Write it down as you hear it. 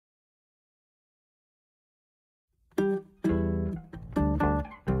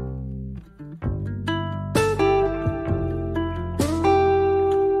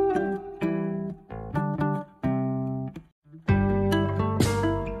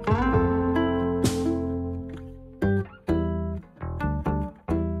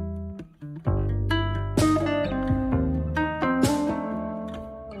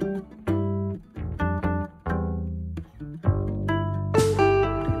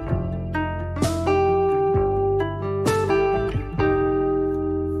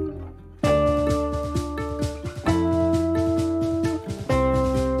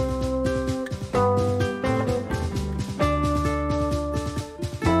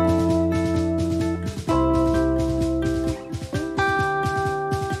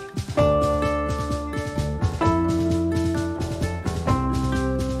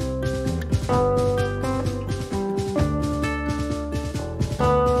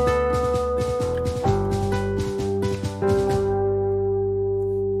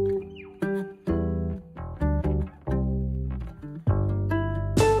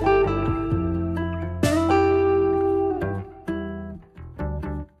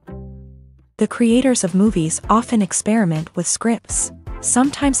The creators of movies often experiment with scripts.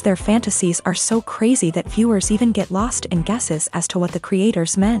 Sometimes their fantasies are so crazy that viewers even get lost in guesses as to what the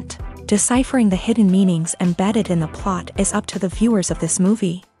creators meant. Deciphering the hidden meanings embedded in the plot is up to the viewers of this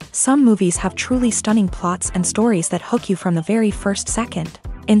movie. Some movies have truly stunning plots and stories that hook you from the very first second.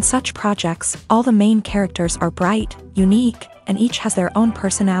 In such projects, all the main characters are bright, unique, and each has their own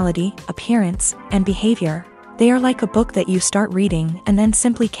personality, appearance, and behavior. They are like a book that you start reading and then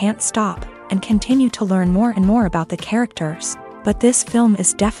simply can't stop, and continue to learn more and more about the characters. But this film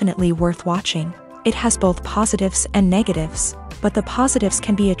is definitely worth watching. It has both positives and negatives, but the positives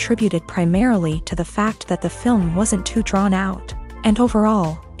can be attributed primarily to the fact that the film wasn't too drawn out. And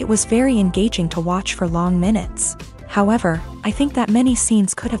overall, it was very engaging to watch for long minutes. However, I think that many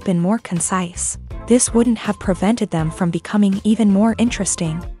scenes could have been more concise. This wouldn't have prevented them from becoming even more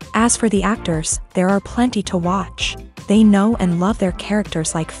interesting. As for the actors, there are plenty to watch. They know and love their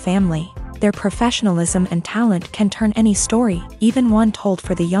characters like family. Their professionalism and talent can turn any story, even one told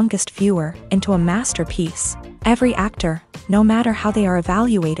for the youngest viewer, into a masterpiece. Every actor, no matter how they are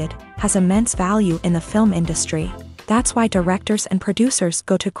evaluated, has immense value in the film industry. That's why directors and producers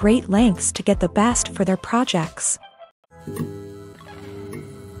go to great lengths to get the best for their projects.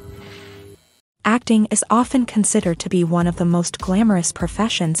 Acting is often considered to be one of the most glamorous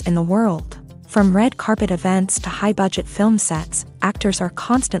professions in the world. From red carpet events to high-budget film sets, actors are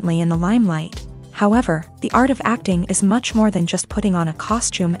constantly in the limelight. However, the art of acting is much more than just putting on a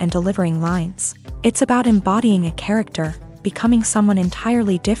costume and delivering lines. It's about embodying a character, becoming someone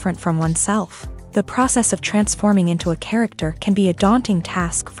entirely different from oneself. The process of transforming into a character can be a daunting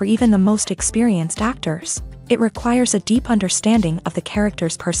task for even the most experienced actors. It requires a deep understanding of the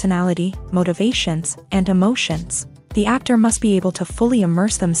character's personality, motivations, and emotions. The actor must be able to fully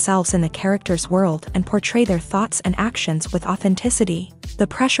immerse themselves in the character's world and portray their thoughts and actions with authenticity. The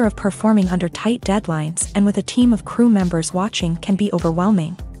pressure of performing under tight deadlines and with a team of crew members watching can be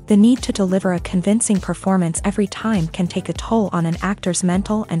overwhelming. The need to deliver a convincing performance every time can take a toll on an actor's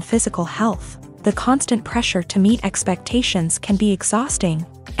mental and physical health. The constant pressure to meet expectations can be exhausting,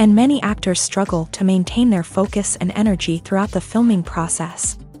 and many actors struggle to maintain their focus and energy throughout the filming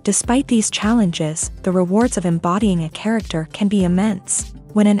process. Despite these challenges, the rewards of embodying a character can be immense.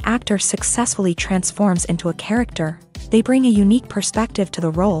 When an actor successfully transforms into a character, they bring a unique perspective to the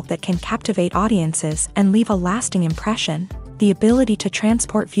role that can captivate audiences and leave a lasting impression. The ability to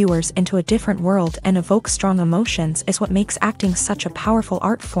transport viewers into a different world and evoke strong emotions is what makes acting such a powerful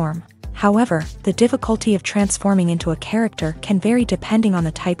art form. However, the difficulty of transforming into a character can vary depending on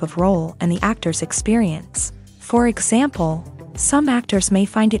the type of role and the actor's experience. For example, some actors may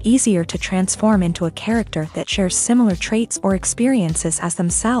find it easier to transform into a character that shares similar traits or experiences as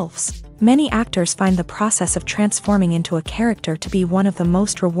themselves. Many actors find the process of transforming into a character to be one of the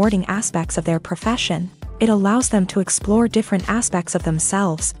most rewarding aspects of their profession. It allows them to explore different aspects of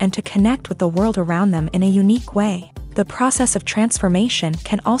themselves and to connect with the world around them in a unique way. The process of transformation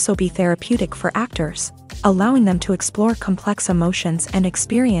can also be therapeutic for actors, allowing them to explore complex emotions and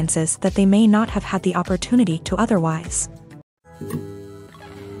experiences that they may not have had the opportunity to otherwise.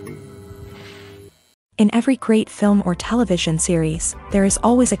 In every great film or television series, there is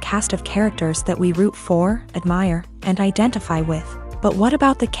always a cast of characters that we root for, admire, and identify with. But what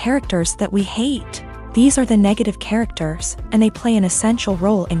about the characters that we hate? These are the negative characters, and they play an essential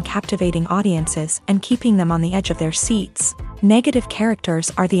role in captivating audiences and keeping them on the edge of their seats. Negative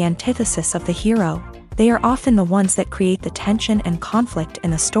characters are the antithesis of the hero. They are often the ones that create the tension and conflict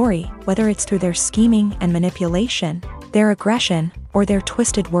in the story, whether it's through their scheming and manipulation, their aggression, or their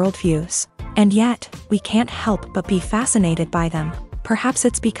twisted worldviews. And yet, we can't help but be fascinated by them. Perhaps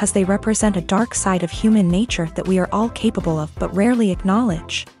it's because they represent a dark side of human nature that we are all capable of but rarely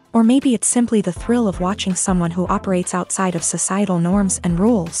acknowledge. Or maybe it's simply the thrill of watching someone who operates outside of societal norms and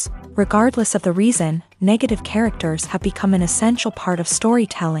rules. Regardless of the reason, negative characters have become an essential part of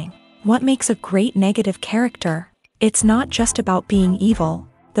storytelling. What makes a great negative character? It's not just about being evil.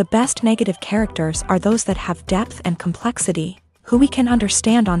 The best negative characters are those that have depth and complexity, who we can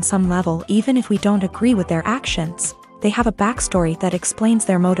understand on some level even if we don't agree with their actions. They have a backstory that explains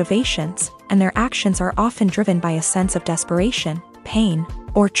their motivations, and their actions are often driven by a sense of desperation, pain,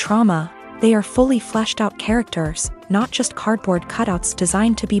 or trauma. They are fully fleshed out characters, not just cardboard cutouts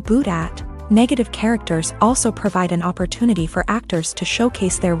designed to be booed at. Negative characters also provide an opportunity for actors to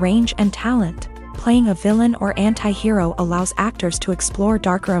showcase their range and talent. Playing a villain or anti-hero allows actors to explore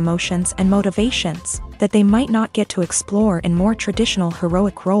darker emotions and motivations that they might not get to explore in more traditional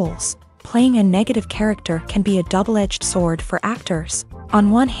heroic roles. Playing a negative character can be a double-edged sword for actors. On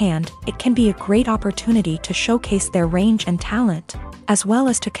one hand, it can be a great opportunity to showcase their range and talent. as well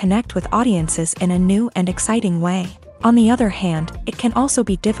as to connect with audiences in a new and exciting way. On the other hand, it can also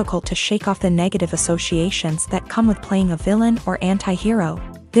be difficult to shake off the negative associations that come with playing a villain or anti-hero.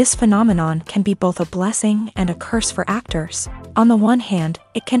 This phenomenon can be both a blessing and a curse for actors. On the one hand,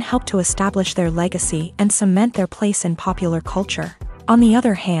 it can help to establish their legacy and cement their place in popular culture. On the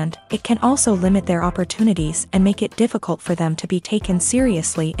other hand, it can also limit their opportunities and make it difficult for them to be taken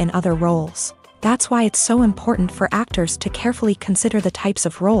seriously in other roles. That's why it's so important for actors to carefully consider the types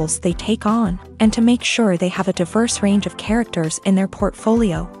of roles they take on, and to make sure they have a diverse range of characters in their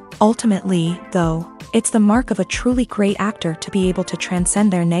portfolio. Ultimately, though, it's the mark of a truly great actor to be able to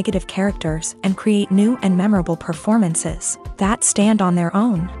transcend their negative characters and create new and memorable performances that stand on their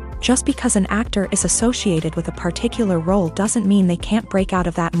own. Just because an actor is associated with a particular role doesn't mean they can't break out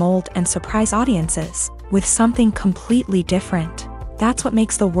of that mold and surprise audiences with something completely different. That's what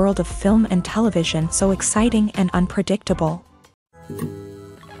makes the world of film and television so exciting and unpredictable.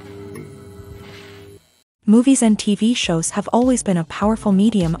 Movies and TV shows have always been a powerful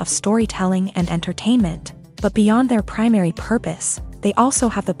medium of storytelling and entertainment, but beyond their primary purpose, they also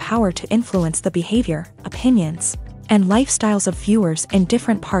have the power to influence the behavior, opinions, and lifestyles of viewers in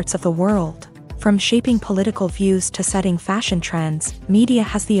different parts of the world. From shaping political views to setting fashion trends, media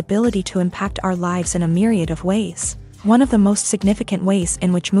has the ability to impact our lives in a myriad of ways. One of the most significant ways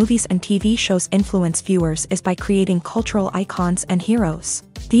in which movies and TV shows influence viewers is by creating cultural icons and heroes.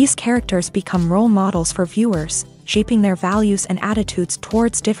 These characters become role models for viewers, shaping their values and attitudes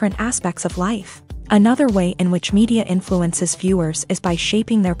towards different aspects of life. Another way in which media influences viewers is by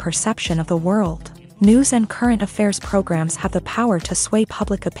shaping their perception of the world. News and current affairs programs have the power to sway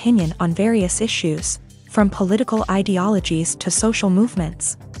public opinion on various issues, from political ideologies to social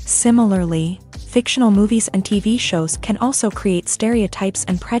movements. Similarly, fictional movies and TV shows can also create stereotypes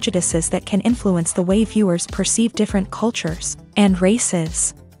and prejudices that can influence the way viewers perceive different cultures and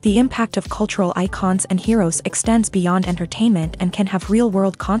races. The impact of cultural icons and heroes extends beyond entertainment and can have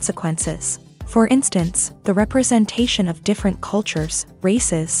real-world consequences. For instance, the representation of different cultures,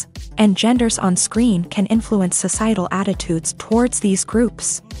 races, and genders on screen can influence societal attitudes towards these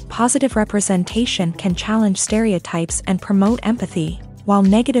groups. Positive representation can challenge stereotypes and promote empathy, while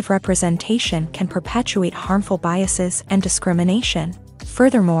negative representation can perpetuate harmful biases and discrimination.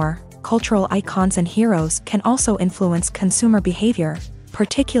 Furthermore, cultural icons and heroes can also influence consumer behavior,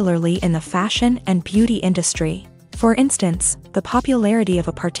 particularly in the fashion and beauty industry. For instance, the popularity of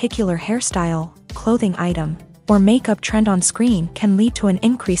a particular hairstyle, clothing item, or makeup trend on screen can lead to an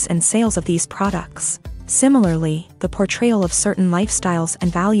increase in sales of these products. Similarly, the portrayal of certain lifestyles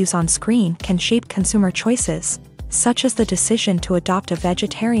and values on screen can shape consumer choices, such as the decision to adopt a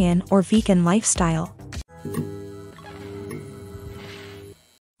vegetarian or vegan lifestyle.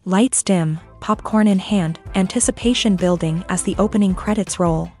 Lights dim, popcorn in hand, anticipation building as the opening credits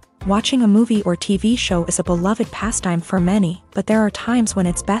roll. Watching a movie or TV show is a beloved pastime for many, but there are times when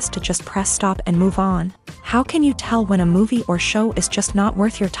it's best to just press stop and move on. How can you tell when a movie or show is just not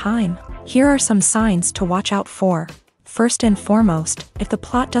worth your time? Here are some signs to watch out for. First and foremost, if the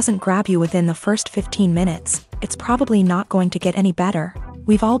plot doesn't grab you within the first 15 minutes, it's probably not going to get any better.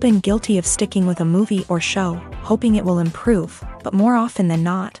 We've all been guilty of sticking with a movie or show, hoping it will improve, but more often than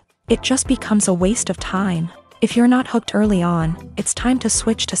not, it just becomes a waste of time. If you're not hooked early on, it's time to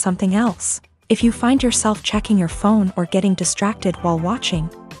switch to something else. If you find yourself checking your phone or getting distracted while watching,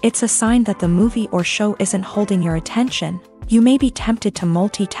 it's a sign that the movie or show isn't holding your attention. You may be tempted to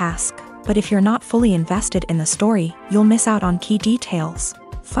multitask, but if you're not fully invested in the story, you'll miss out on key details.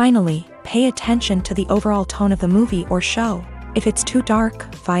 Finally, pay attention to the overall tone of the movie or show. If it's too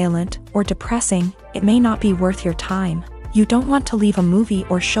dark, violent, or depressing, it may not be worth your time. You don't want to leave a movie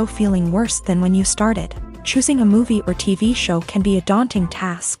or show feeling worse than when you started. Choosing a movie or TV show can be a daunting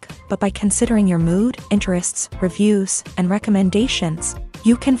task, but by considering your mood, interests, reviews, and recommendations,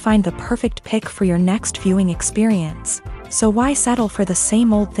 you can find the perfect pick for your next viewing experience. So why settle for the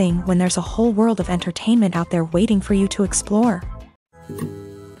same old thing when there's a whole world of entertainment out there waiting for you to explore?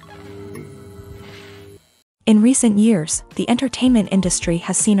 In recent years, the entertainment industry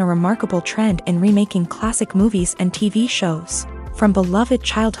has seen a remarkable trend in remaking classic movies and TV shows. From beloved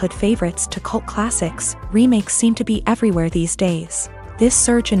childhood favorites to cult classics, remakes seem to be everywhere these days. This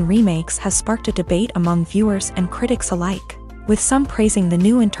surge in remakes has sparked a debate among viewers and critics alike, with some praising the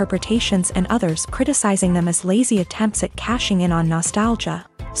new interpretations and others criticizing them as lazy attempts at cashing in on nostalgia.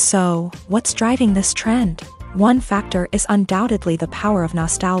 So, what's driving this trend? One factor is undoubtedly the power of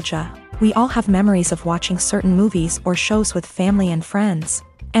nostalgia. We all have memories of watching certain movies or shows with family and friends.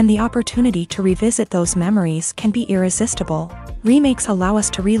 and the opportunity to revisit those memories can be irresistible. Remakes allow us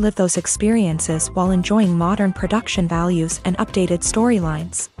to relive those experiences while enjoying modern production values and updated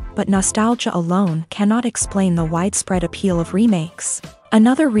storylines. But nostalgia alone cannot explain the widespread appeal of remakes.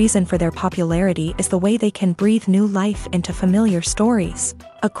 Another reason for their popularity is the way they can breathe new life into familiar stories.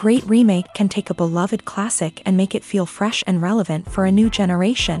 A great remake can take a beloved classic and make it feel fresh and relevant for a new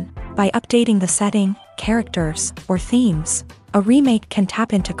generation. By updating the setting, characters, or themes, a remake can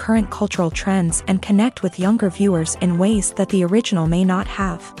tap into current cultural trends and connect with younger viewers in ways that the original may not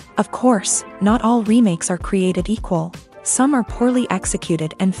have. Of course, not all remakes are created equal. Some are poorly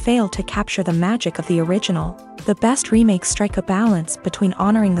executed and fail to capture the magic of the original. The best remakes strike a balance between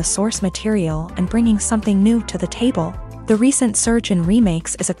honoring the source material and bringing something new to the table. The recent surge in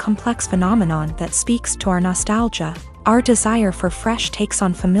remakes is a complex phenomenon that speaks to our nostalgia, our desire for fresh takes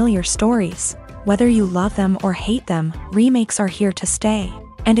on familiar stories. Whether you love them or hate them, remakes are here to stay,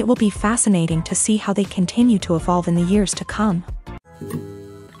 and it will be fascinating to see how they continue to evolve in the years to come.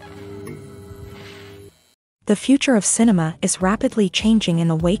 The future of cinema is rapidly changing in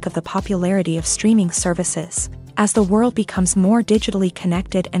the wake of the popularity of streaming services. As the world becomes more digitally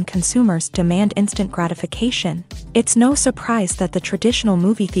connected and consumers demand instant gratification, it's no surprise that the traditional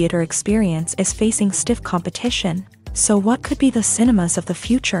movie theater experience is facing stiff competition. So what could be the cinemas of the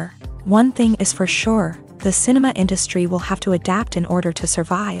future? One thing is for sure, the cinema industry will have to adapt in order to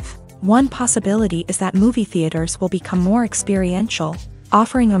survive. One possibility is that movie theaters will become more experiential,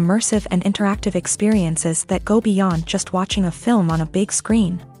 offering immersive and interactive experiences that go beyond just watching a film on a big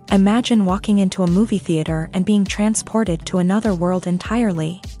screen. Imagine walking into a movie theater and being transported to another world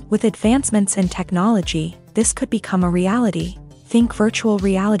entirely. With advancements in technology, this could become a reality. Think virtual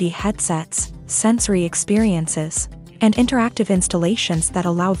reality headsets, sensory experiences, and interactive installations that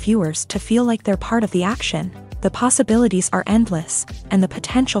allow viewers to feel like they're part of the action. The possibilities are endless, and the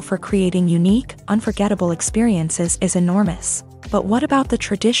potential for creating unique, unforgettable experiences is enormous. But what about the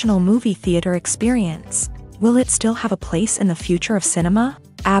traditional movie theater experience? Will it still have a place in the future of cinema?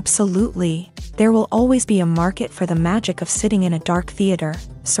 Absolutely. There will always be a market for the magic of sitting in a dark theater,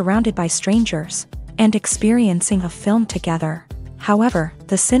 surrounded by strangers, and experiencing a film together. However,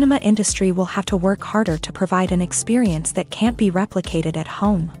 the cinema industry will have to work harder to provide an experience that can't be replicated at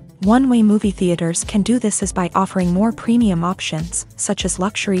home. One way movie theaters can do this is by offering more premium options, such as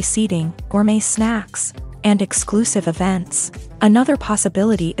luxury seating, gourmet snacks, and exclusive events. Another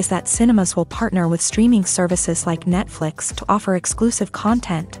possibility is that cinemas will partner with streaming services like Netflix to offer exclusive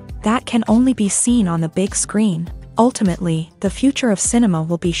content that can only be seen on the big screen. Ultimately, the future of cinema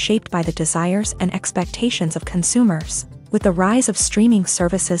will be shaped by the desires and expectations of consumers. With the rise of streaming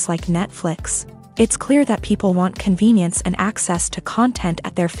services like Netflix, it's clear that people want convenience and access to content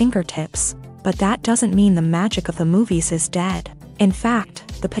at their fingertips. But that doesn't mean the magic of the movies is dead. In fact,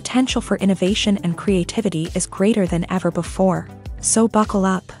 the potential for innovation and creativity is greater than ever before. So buckle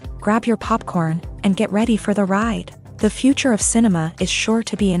up, grab your popcorn, and get ready for the ride. The future of cinema is sure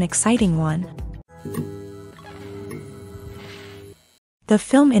to be an exciting one. The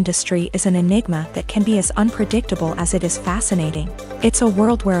film industry is an enigma that can be as unpredictable as it is fascinating. It's a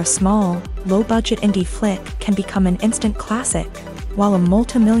world where a small, low-budget indie flick can become an instant classic, while a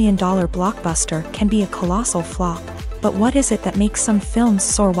multi-million-dollar blockbuster can be a colossal flop. But what is it that makes some films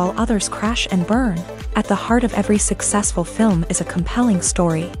soar while others crash and burn? At the heart of every successful film is a compelling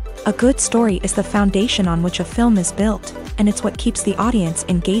story. A good story is the foundation on which a film is built, and it's what keeps the audience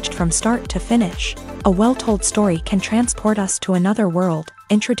engaged from start to finish. A well-told story can transport us to another world,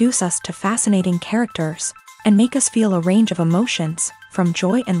 introduce us to fascinating characters, and make us feel a range of emotions, from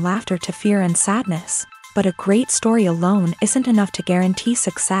joy and laughter to fear and sadness. But a great story alone isn't enough to guarantee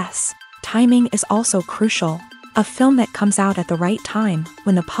success. Timing is also crucial. A film that comes out at the right time,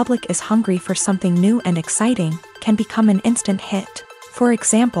 when the public is hungry for something new and exciting, can become an instant hit. For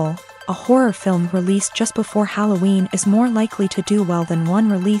example, a horror film released just before Halloween is more likely to do well than one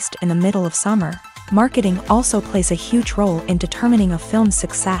released in the middle of summer. Marketing also plays a huge role in determining a film's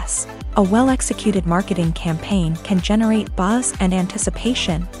success. A well-executed marketing campaign can generate buzz and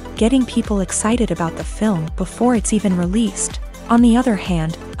anticipation, getting people excited about the film before it's even released. On the other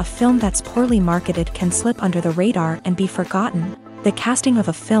hand, a film that's poorly marketed can slip under the radar and be forgotten. The casting of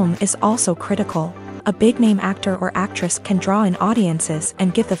a film is also critical. A big-name actor or actress can draw in audiences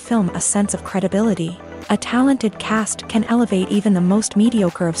and give the film a sense of credibility. A talented cast can elevate even the most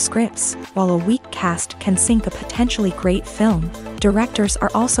mediocre of scripts, while a weak cast can sink a potentially great film. Directors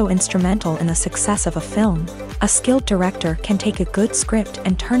are also instrumental in the success of a film. A skilled director can take a good script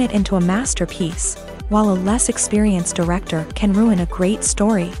and turn it into a masterpiece, while a less experienced director can ruin a great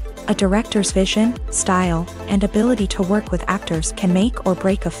story. A director's vision, style, and ability to work with actors can make or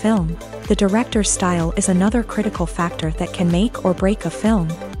break a film. The director's style is another critical factor that can make or break a film.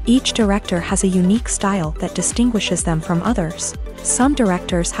 Each director has a unique style that distinguishes them from others. Some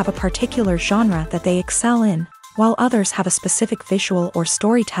directors have a particular genre that they excel in, while others have a specific visual or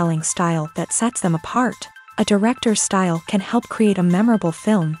storytelling style that sets them apart. A director's style can help create a memorable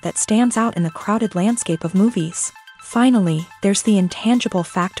film that stands out in the crowded landscape of movies. Finally, there's the intangible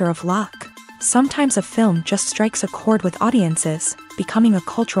factor of luck. Sometimes a film just strikes a chord with audiences, becoming a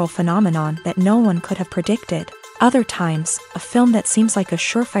cultural phenomenon that no one could have predicted. Other times, a film that seems like a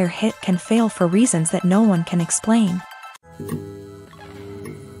surefire hit can fail for reasons that no one can explain.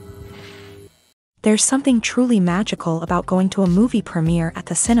 There's something truly magical about going to a movie premiere at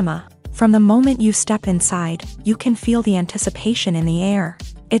the cinema. From the moment you step inside, you can feel the anticipation in the air.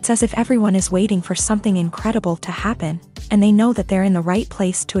 It's as if everyone is waiting for something incredible to happen, and they know that they're in the right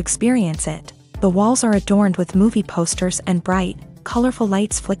place to experience it. The walls are adorned with movie posters and bright, colorful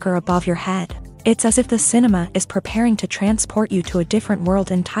lights flicker above your head. It's as if the cinema is preparing to transport you to a different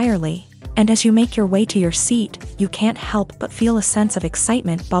world entirely. And as you make your way to your seat, you can't help but feel a sense of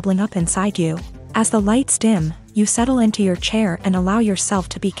excitement bubbling up inside you. As the lights dim, you settle into your chair and allow yourself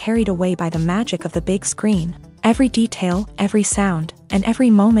to be carried away by the magic of the big screen. Every detail, every sound, and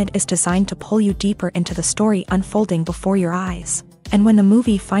every moment is designed to pull you deeper into the story unfolding before your eyes. And when the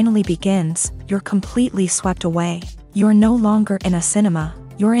movie finally begins, you're completely swept away. You're no longer in a cinema,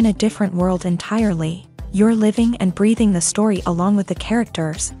 you're in a different world entirely. You're living and breathing the story along with the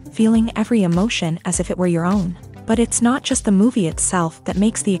characters, feeling every emotion as if it were your own. But it's not just the movie itself that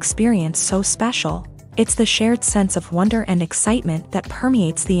makes the experience so special. It's the shared sense of wonder and excitement that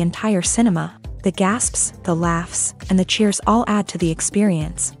permeates the entire cinema. The gasps, the laughs, and the cheers all add to the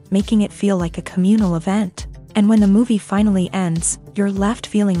experience, making it feel like a communal event. And when the movie finally ends, you're left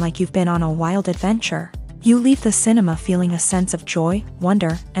feeling like you've been on a wild adventure. You leave the cinema feeling a sense of joy,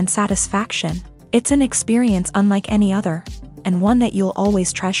 wonder, and satisfaction. It's an experience unlike any other, and one that you'll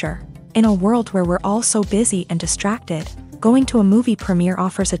always treasure. In a world where we're all so busy and distracted, going to a movie premiere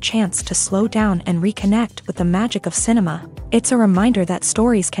offers a chance to slow down and reconnect with the magic of cinema. It's a reminder that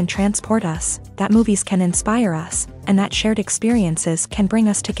stories can transport us, that movies can inspire us, and that shared experiences can bring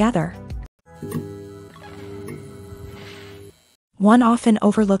us together. One often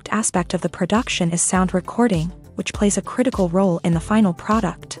overlooked aspect of the production is sound recording, which plays a critical role in the final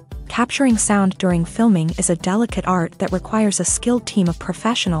product. Capturing sound during filming is a delicate art that requires a skilled team of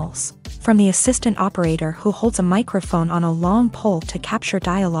professionals. From the assistant operator who holds a microphone on a long pole to capture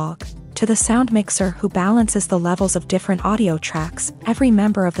dialogue, to the sound mixer who balances the levels of different audio tracks, every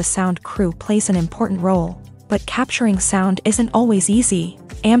member of the sound crew plays an important role. But capturing sound isn't always easy.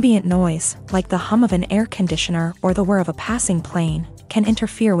 Ambient noise, like the hum of an air conditioner or the whir of a passing plane, can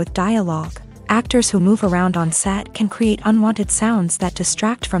interfere with dialogue. Actors who move around on set can create unwanted sounds that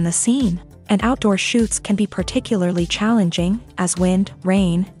distract from the scene. And outdoor shoots can be particularly challenging, as wind,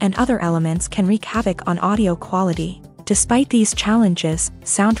 rain, and other elements can wreak havoc on audio quality. Despite these challenges,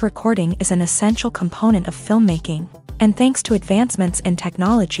 sound recording is an essential component of filmmaking. And thanks to advancements in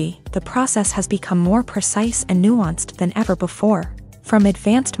technology, the process has become more precise and nuanced than ever before. From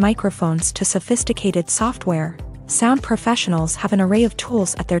advanced microphones to sophisticated software, sound professionals have an array of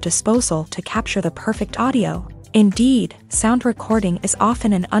tools at their disposal to capture the perfect audio. Indeed, sound recording is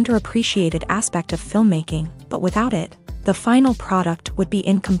often an underappreciated aspect of filmmaking, but without it, the final product would be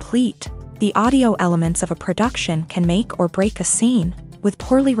incomplete. The audio elements of a production can make or break a scene, with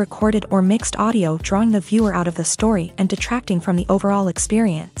poorly recorded or mixed audio drawing the viewer out of the story and detracting from the overall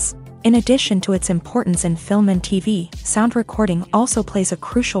experience. In addition to its importance in film and TV, sound recording also plays a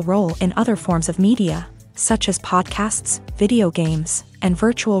crucial role in other forms of media, such as podcasts, video games, and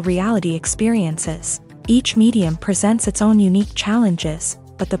virtual reality experiences. Each medium presents its own unique challenges,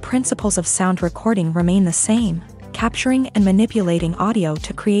 but the principles of sound recording remain the same, capturing and manipulating audio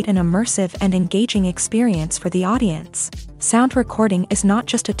to create an immersive and engaging experience for the audience. Sound recording is not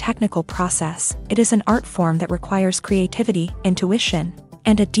just a technical process, it is an art form that requires creativity, intuition,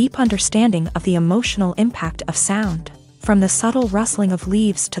 and a deep understanding of the emotional impact of sound. From the subtle rustling of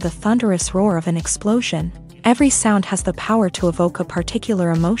leaves to the thunderous roar of an explosion, every sound has the power to evoke a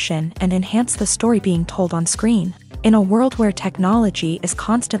particular emotion and enhance the story being told on screen. In a world where technology is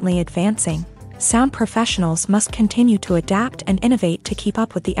constantly advancing, sound professionals must continue to adapt and innovate to keep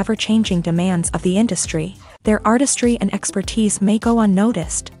up with the ever-changing demands of the industry. Their artistry and expertise may go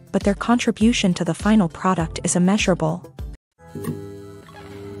unnoticed, but their contribution to the final product is immeasurable.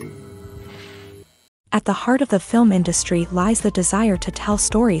 At the heart of the film industry lies the desire to tell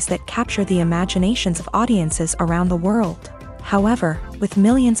stories that capture the imaginations of audiences around the world. However, with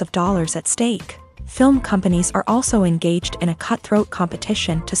millions of dollars at stake, film companies are also engaged in a cutthroat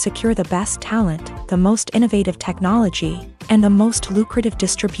competition to secure the best talent, the most innovative technology, and the most lucrative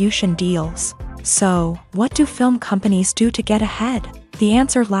distribution deals. So, what do film companies do to get ahead? The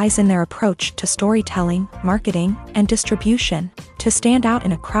answer lies in their approach to storytelling, marketing, and distribution. To stand out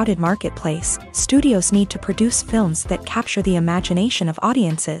in a crowded marketplace, studios need to produce films that capture the imagination of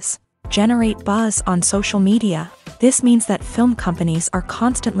audiences, generate buzz on social media. This means that film companies are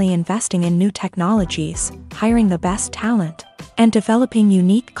constantly investing in new technologies, hiring the best talent, and developing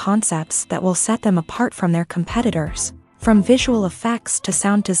unique concepts that will set them apart from their competitors. From visual effects to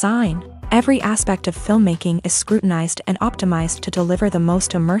sound design, every aspect of filmmaking is scrutinized and optimized to deliver the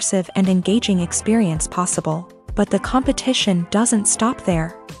most immersive and engaging experience possible. But the competition doesn't stop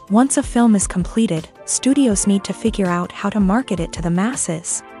there. Once a film is completed, studios need to figure out how to market it to the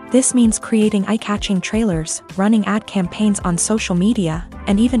masses. This means creating eye-catching trailers, running ad campaigns on social media,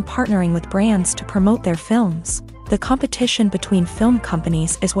 and even partnering with brands to promote their films. The competition between film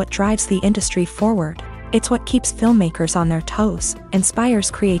companies is what drives the industry forward. It's what keeps filmmakers on their toes,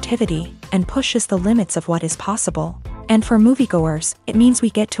 inspires creativity, and pushes the limits of what is possible. And for moviegoers, it means we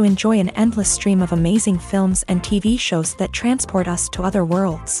get to enjoy an endless stream of amazing films and TV shows that transport us to other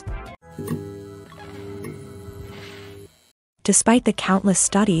worlds. Despite the countless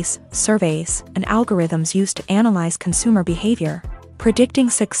studies, surveys, and algorithms used to analyze consumer behavior, predicting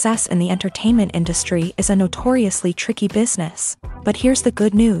success in the entertainment industry is a notoriously tricky business. But here's the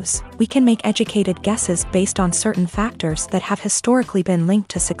good news: we can make educated guesses based on certain factors that have historically been linked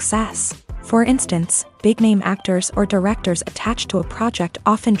to success. For instance, big-name actors or directors attached to a project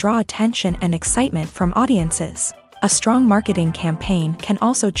often draw attention and excitement from audiences. A strong marketing campaign can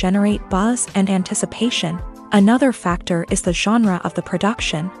also generate buzz and anticipation. Another factor is the genre of the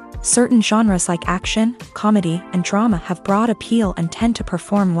production. Certain genres like action, comedy, and drama have broad appeal and tend to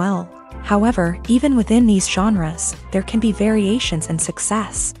perform well. However, even within these genres, there can be variations in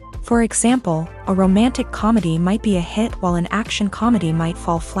success. For example, a romantic comedy might be a hit while an action comedy might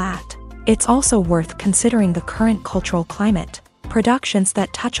fall flat. It's also worth considering the current cultural climate. Productions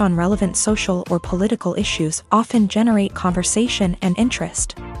that touch on relevant social or political issues often generate conversation and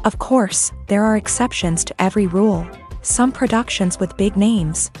interest. Of course, there are exceptions to every rule. Some productions with big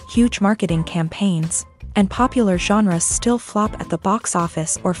names, huge marketing campaigns, and popular genres still flop at the box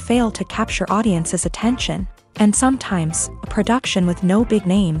office or fail to capture audiences' attention. And sometimes, a production with no big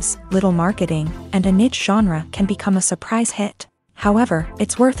names, little marketing, and a niche genre can become a surprise hit. However,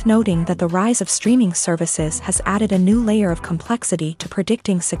 it's worth noting that the rise of streaming services has added a new layer of complexity to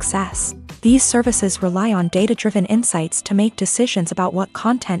predicting success. These services rely on data-driven insights to make decisions about what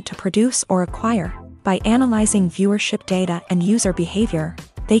content to produce or acquire. By analyzing viewership data and user behavior,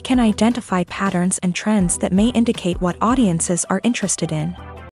 they can identify patterns and trends that may indicate what audiences are interested in.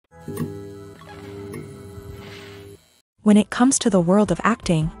 When it comes to the world of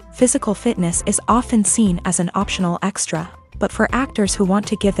acting, physical fitness is often seen as an optional extra. But for actors who want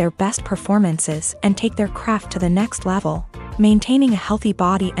to give their best performances and take their craft to the next level, maintaining a healthy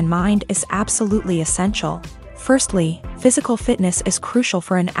body and mind is absolutely essential. Firstly, physical fitness is crucial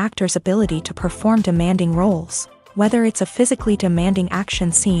for an actor's ability to perform demanding roles. Whether it's a physically demanding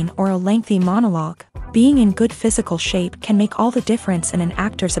action scene or a lengthy monologue, being in good physical shape can make all the difference in an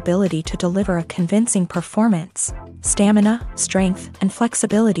actor's ability to deliver a convincing performance. Stamina, strength, and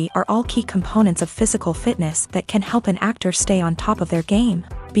flexibility are all key components of physical fitness that can help an actor stay on top of their game.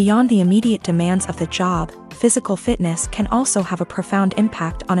 Beyond the immediate demands of the job, physical fitness can also have a profound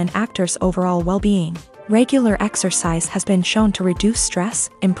impact on an actor's overall well-being. Regular exercise has been shown to reduce stress,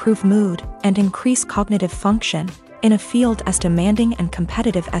 improve mood, and increase cognitive function. In a field as demanding and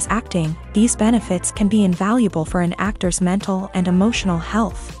competitive as acting, these benefits can be invaluable for an actor's mental and emotional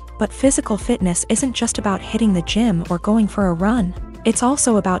health. But physical fitness isn't just about hitting the gym or going for a run. It's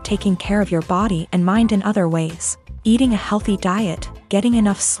also about taking care of your body and mind in other ways. Eating a healthy diet, getting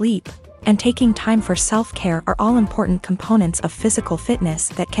enough sleep, and taking time for self-care are all important components of physical fitness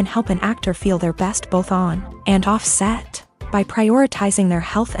that can help an actor feel their best both on and off set. By prioritizing their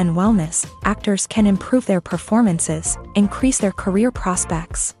health and wellness, actors can improve their performances, increase their career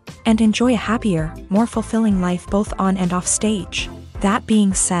prospects, and enjoy a happier, more fulfilling life both on and off stage. That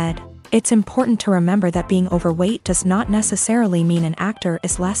being said, it's important to remember that being overweight does not necessarily mean an actor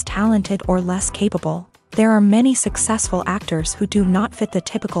is less talented or less capable. There are many successful actors who do not fit the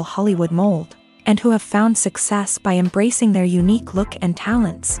typical Hollywood mold, and who have found success by embracing their unique look and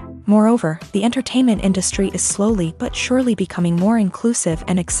talents. Moreover, the entertainment industry is slowly but surely becoming more inclusive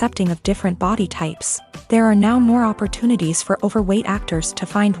and accepting of different body types. There are now more opportunities for overweight actors to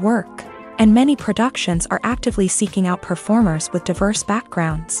find work, and many productions are actively seeking out performers with diverse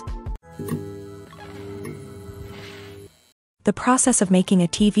backgrounds. The process of making a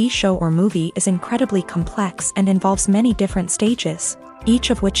TV show or movie is incredibly complex and involves many different stages,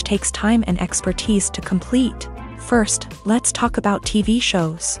 each of which takes time and expertise to complete. First, let's talk about TV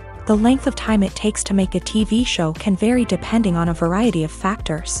shows. The length of time it takes to make a TV show can vary depending on a variety of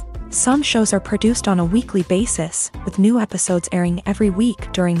factors. Some shows are produced on a weekly basis, with new episodes airing every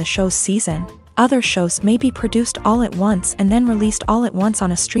week during the show's season. Other shows may be produced all at once and then released all at once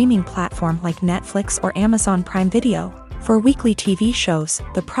on a streaming platform like Netflix or Amazon Prime Video. For weekly TV shows,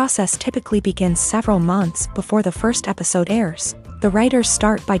 the process typically begins several months before the first episode airs. The writers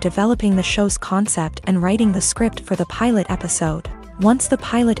start by developing the show's concept and writing the script for the pilot episode. Once the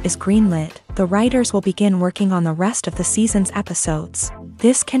pilot is greenlit, the writers will begin working on the rest of the season's episodes.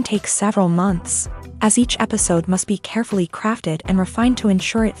 This can take several months, as each episode must be carefully crafted and refined to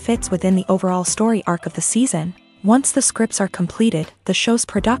ensure it fits within the overall story arc of the season. Once the scripts are completed, the show's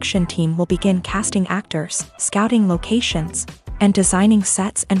production team will begin casting actors, scouting locations, and designing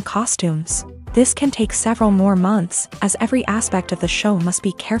sets and costumes. This can take several more months, as every aspect of the show must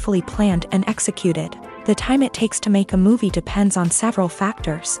be carefully planned and executed. The time it takes to make a movie depends on several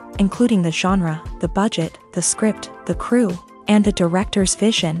factors, including the genre, the budget, the script, the crew, and the director's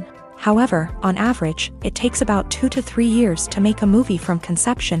vision. However, on average, it takes about 2 to 3 years to make a movie from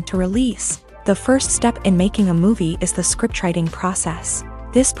conception to release. The first step in making a movie is the scriptwriting process.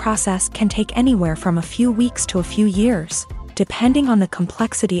 This process can take anywhere from a few weeks to a few years, depending on the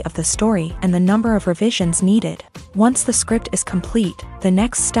complexity of the story and the number of revisions needed. Once the script is complete, the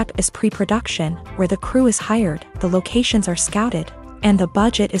next step is pre-production, where the crew is hired, the locations are scouted, and the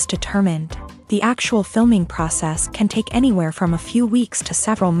budget is determined. The actual filming process can take anywhere from a few weeks to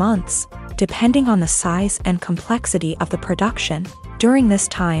several months, depending on the size and complexity of the production. During this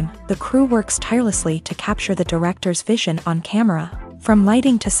time, the crew works tirelessly to capture the director's vision on camera. From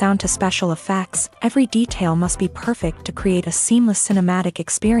lighting to sound to special effects, every detail must be perfect to create a seamless cinematic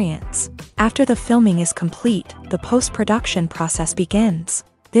experience. After the filming is complete, the post-production process begins.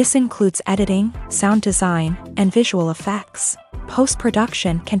 This includes editing, sound design, and visual effects.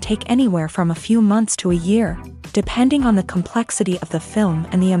 Post-production can take anywhere from a few months to a year, depending on the complexity of the film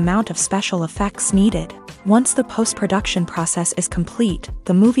and the amount of special effects needed. Once the post-production process is complete,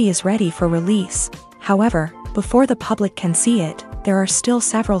 the movie is ready for release. However, before the public can see it, there are still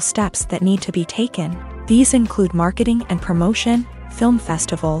several steps that need to be taken. These include marketing and promotion, film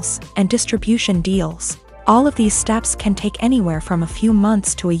festivals, and distribution deals. All of these steps can take anywhere from a few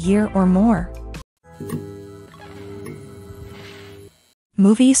months to a year or more.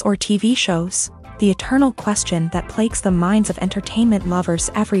 Movies or TV shows? The eternal question that plagues the minds of entertainment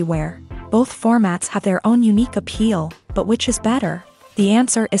lovers everywhere. Both formats have their own unique appeal, but which is better? The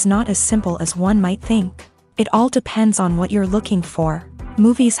answer is not as simple as one might think. It all depends on what you're looking for.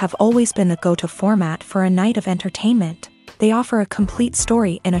 Movies have always been the go-to format for a night of entertainment. They offer a complete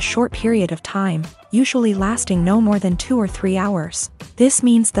story in a short period of time, usually lasting no more than 2 or 3 hours. This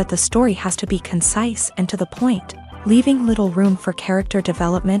means that the story has to be concise and to the point, leaving little room for character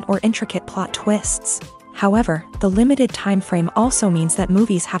development or intricate plot twists. However, the limited time frame also means that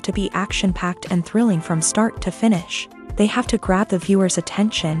movies have to be action-packed and thrilling from start to finish. They have to grab the viewer's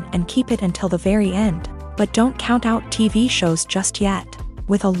attention and keep it until the very end. But don't count out TV shows just yet.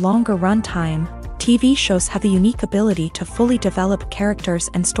 With a longer runtime, TV shows have the unique ability to fully develop characters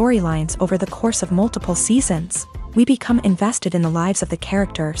and storylines over the course of multiple seasons. We become invested in the lives of the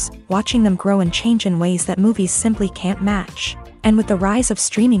characters, watching them grow and change in ways that movies simply can't match. And with the rise of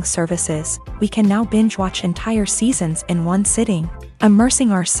streaming services, we can now binge-watch entire seasons in one sitting,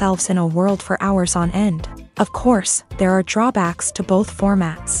 immersing ourselves in a world for hours on end. Of course, there are drawbacks to both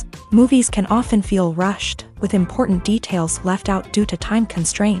formats. Movies can often feel rushed, with important details left out due to time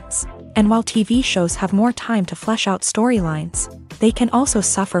constraints. And while TV shows have more time to flesh out storylines, they can also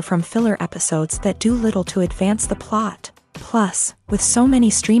suffer from filler episodes that do little to advance the plot. Plus, with so many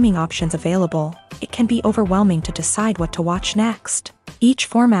streaming options available, it can be overwhelming to decide what to watch next. Each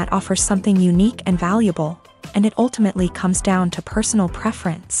format offers something unique and valuable, and it ultimately comes down to personal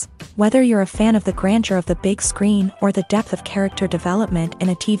preference. Whether you're a fan of the grandeur of the big screen or the depth of character development in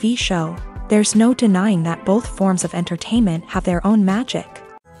a TV show, there's no denying that both forms of entertainment have their own magic.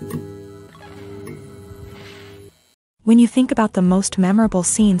 When you think about the most memorable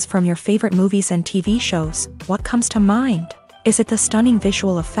scenes from your favorite movies and TV shows, what comes to mind? Is it the stunning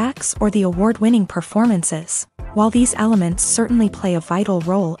visual effects or the award-winning performances? While these elements certainly play a vital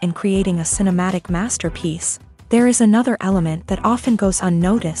role in creating a cinematic masterpiece, there is another element that often goes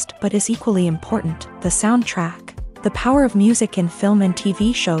unnoticed but is equally important: the soundtrack. The power of music in film and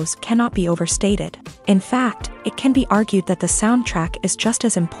TV shows cannot be overstated. In fact, it can be argued that the soundtrack is just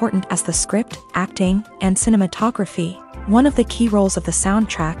as important as the script, acting, and cinematography. One of the key roles of the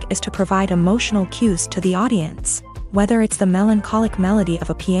soundtrack is to provide emotional cues to the audience. Whether it's the melancholic melody of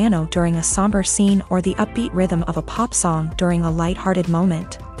a piano during a somber scene or the upbeat rhythm of a pop song during a lighthearted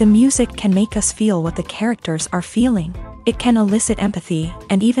moment, the music can make us feel what the characters are feeling. It can elicit empathy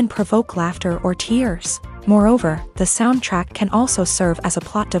and even provoke laughter or tears. Moreover, the soundtrack can also serve as a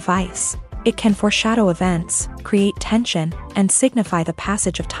plot device. It can foreshadow events, create tension, and signify the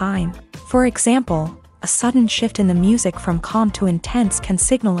passage of time. For example, a sudden shift in the music from calm to intense can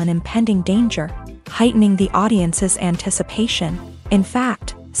signal an impending danger, heightening the audience's anticipation. In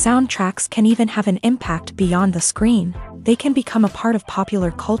fact, soundtracks can even have an impact beyond the screen. They can become a part of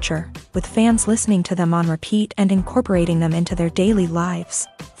popular culture, with fans listening to them on repeat and incorporating them into their daily lives.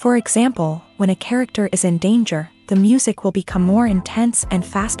 For example, when a character is in danger, the music will become more intense and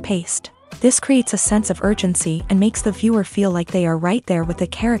fast-paced. This creates a sense of urgency and makes the viewer feel like they are right there with the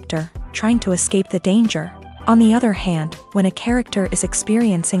character, trying to escape the danger. On the other hand, when a character is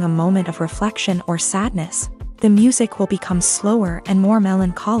experiencing a moment of reflection or sadness, the music will become slower and more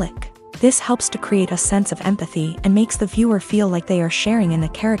melancholic. This helps to create a sense of empathy and makes the viewer feel like they are sharing in the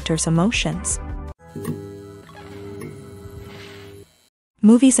character's emotions.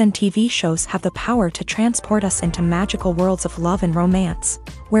 Movies and TV shows have the power to transport us into magical worlds of love and romance,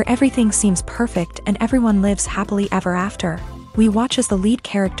 where everything seems perfect and everyone lives happily ever after. We watch as the lead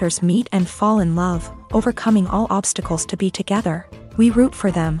characters meet and fall in love, overcoming all obstacles to be together. We root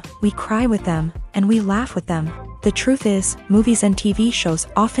for them, we cry with them, and we laugh with them. The truth is, movies and TV shows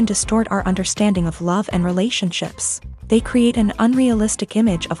often distort our understanding of love and relationships. They create an unrealistic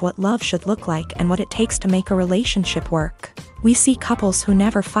image of what love should look like and what it takes to make a relationship work. We see couples who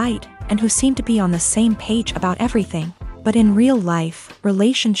never fight, and who seem to be on the same page about everything. But in real life,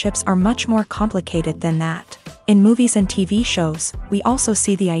 relationships are much more complicated than that. In movies and TV shows, we also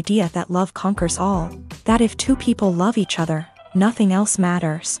see the idea that love conquers all. That if two people love each other, nothing else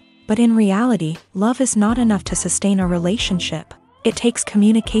matters. But in reality, love is not enough to sustain a relationship. It takes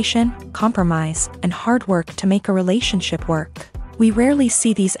communication, compromise, and hard work to make a relationship work. We rarely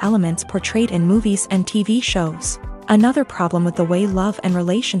see these elements portrayed in movies and TV shows. Another problem with the way love and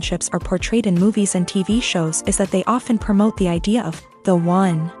relationships are portrayed in movies and TV shows is that they often promote the idea of the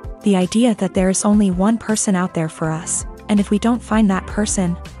one. The idea that there is only one person out there for us, and if we don't find that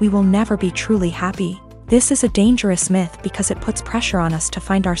person, we will never be truly happy. This is a dangerous myth because it puts pressure on us to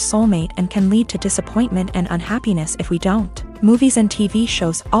find our soulmate and can lead to disappointment and unhappiness if we don't. Movies and TV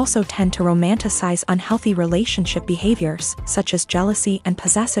shows also tend to romanticize unhealthy relationship behaviors, such as jealousy and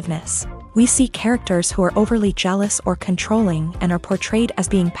possessiveness. We see characters who are overly jealous or controlling and are portrayed as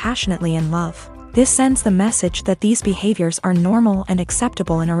being passionately in love. This sends the message that these behaviors are normal and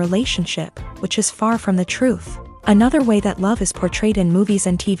acceptable in a relationship, which is far from the truth. Another way that love is portrayed in movies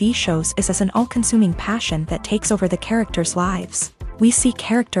and TV shows is as an all-consuming passion that takes over the characters' lives. We see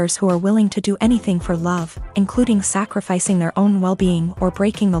characters who are willing to do anything for love, including sacrificing their own well-being or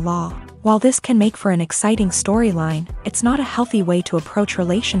breaking the law. While this can make for an exciting storyline, it's not a healthy way to approach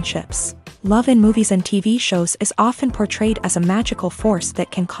relationships. Love in movies and TV shows is often portrayed as a magical force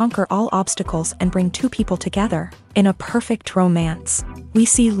that can conquer all obstacles and bring two people together in a perfect romance. We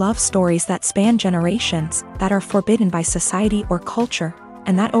see love stories that span generations, that are forbidden by society or culture,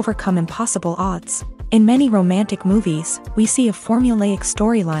 and that overcome impossible odds. In many romantic movies, we see a formulaic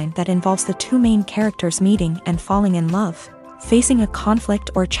storyline that involves the two main characters meeting and falling in love, facing a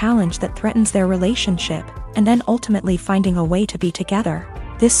conflict or challenge that threatens their relationship, and then ultimately finding a way to be together.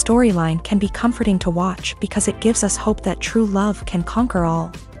 This storyline can be comforting to watch because it gives us hope that true love can conquer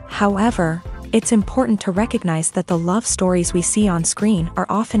all. However, it's important to recognize that the love stories we see on screen are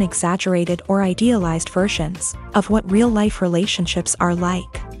often exaggerated or idealized versions of what real-life relationships are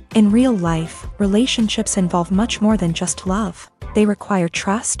like. In real life, relationships involve much more than just love. They require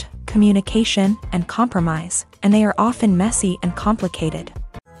trust, communication, and compromise, and they are often messy and complicated.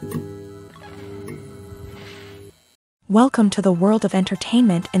 Welcome to the world of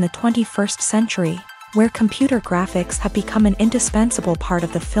entertainment in the 21st century, where computer graphics have become an indispensable part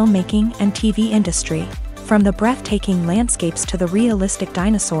of the filmmaking and TV industry. From the breathtaking landscapes to the realistic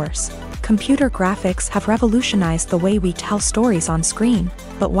dinosaurs, computer graphics have revolutionized the way we tell stories on screen.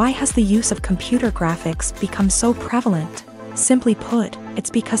 But why has the use of computer graphics become so prevalent? Simply put, it's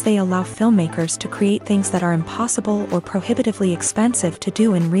because they allow filmmakers to create things that are impossible or prohibitively expensive to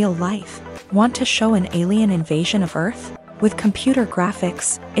do in real life. Want to show an alien invasion of Earth? With computer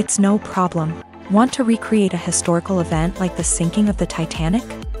graphics, it's no problem. Want to recreate a historical event like the sinking of the Titanic?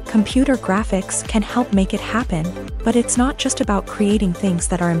 Computer graphics can help make it happen, but it's not just about creating things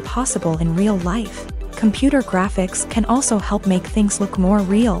that are impossible in real life. Computer graphics can also help make things look more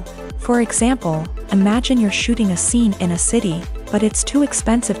real. For example, imagine you're shooting a scene in a city, but it's too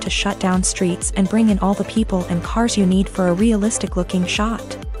expensive to shut down streets and bring in all the people and cars you need for a realistic-looking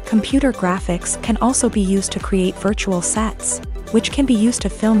shot. Computer graphics can also be used to create virtual sets, which can be used to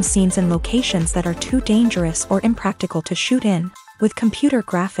film scenes in locations that are too dangerous or impractical to shoot in. With computer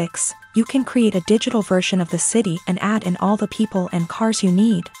graphics, you can create a digital version of the city and add in all the people and cars you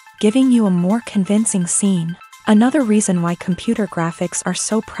need, giving you a more convincing scene. Another reason why computer graphics are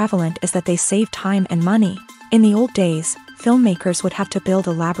so prevalent is that they save time and money. In the old days, filmmakers would have to build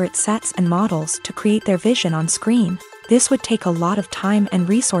elaborate sets and models to create their vision on screen. This would take a lot of time and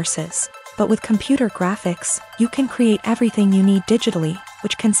resources. But with computer graphics, you can create everything you need digitally,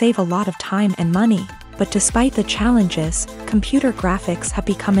 which can save a lot of time and money. But despite the challenges, computer graphics have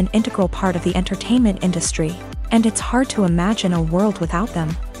become an integral part of the entertainment industry, and it's hard to imagine a world without them.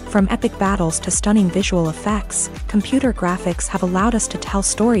 From epic battles to stunning visual effects, computer graphics have allowed us to tell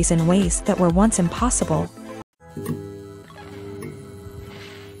stories in ways that were once impossible.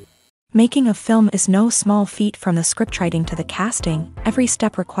 Making a film is no small feat. From the scriptwriting to the casting, every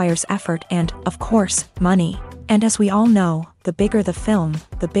step requires effort and, of course, money. And as we all know, the bigger the film,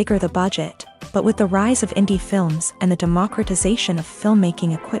 the bigger the budget. But with the rise of indie films and the democratization of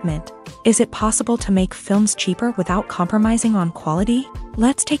filmmaking equipment, is it possible to make films cheaper without compromising on quality?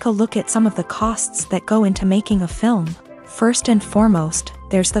 Let's take a look at some of the costs that go into making a film. First and foremost,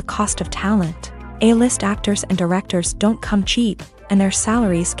 there's the cost of talent. A-list actors and directors don't come cheap, and their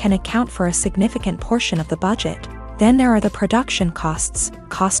salaries can account for a significant portion of the budget. Then there are the production costs,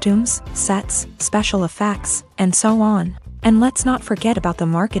 costumes, sets, special effects, and so on. And let's not forget about the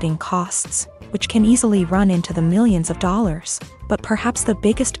marketing costs, which can easily run into the millions of dollars. But perhaps the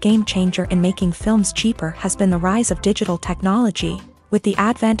biggest game changer in making films cheaper has been the rise of digital technology. With the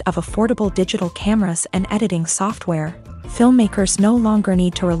advent of affordable digital cameras and editing software, filmmakers no longer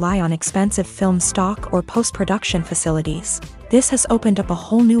need to rely on expensive film stock or post-production facilities. This has opened up a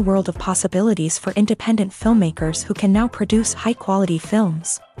whole new world of possibilities for independent filmmakers who can now produce high-quality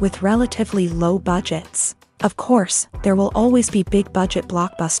films with relatively low budgets. Of course, there will always be big-budget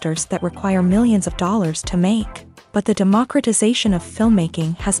blockbusters that require millions of dollars to make. But the democratization of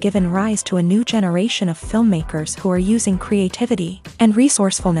filmmaking has given rise to a new generation of filmmakers who are using creativity and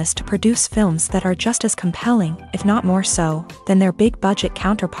resourcefulness to produce films that are just as compelling, if not more so, than their big-budget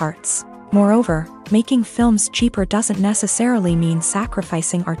counterparts. Moreover, making films cheaper doesn't necessarily mean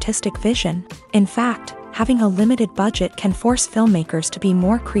sacrificing artistic vision. In fact, having a limited budget can force filmmakers to be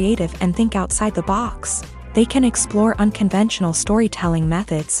more creative and think outside the box. They can explore unconventional storytelling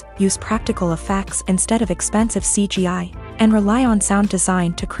methods, use practical effects instead of expensive CGI, and rely on sound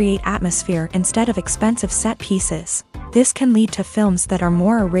design to create atmosphere instead of expensive set pieces. This can lead to films that are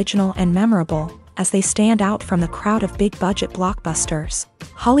more original and memorable, as they stand out from the crowd of big-budget blockbusters.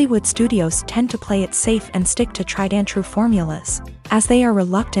 Hollywood studios tend to play it safe and stick to tried-and-true formulas, as they are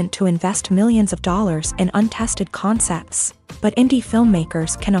reluctant to invest millions of dollars in untested concepts. But indie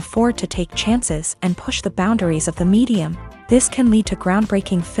filmmakers can afford to take chances and push the boundaries of the medium. This can lead to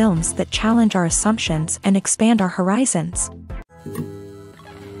groundbreaking films that challenge our assumptions and expand our horizons.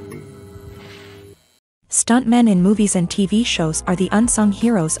 Stuntmen in movies and TV shows are the unsung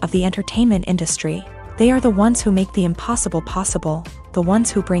heroes of the entertainment industry. They are the ones who make the impossible possible, the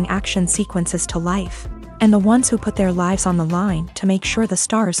ones who bring action sequences to life, and the ones who put their lives on the line to make sure the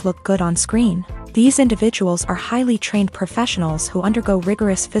stars look good on screen. These individuals are highly trained professionals who undergo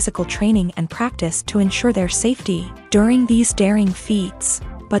rigorous physical training and practice to ensure their safety during these daring feats.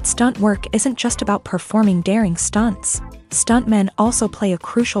 But stunt work isn't just about performing daring stunts. Stuntmen also play a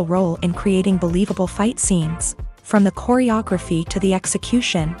crucial role in creating believable fight scenes. From the choreography to the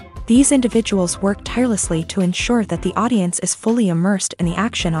execution, these individuals work tirelessly to ensure that the audience is fully immersed in the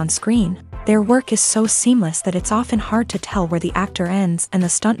action on screen. Their work is so seamless that it's often hard to tell where the actor ends and the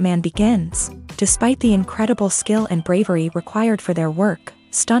stuntman begins. Despite the incredible skill and bravery required for their work,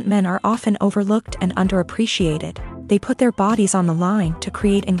 stuntmen are often overlooked and underappreciated. They put their bodies on the line to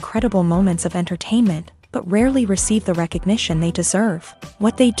create incredible moments of entertainment, but rarely receive the recognition they deserve.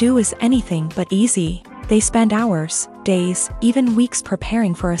 What they do is anything but easy. They spend hours, days, even weeks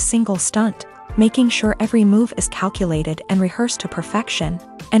preparing for a single stunt, making sure every move is calculated and rehearsed to perfection.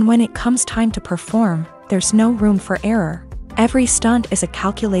 And when it comes time to perform, there's no room for error. Every stunt is a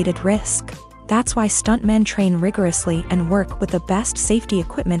calculated risk. That's why stuntmen train rigorously and work with the best safety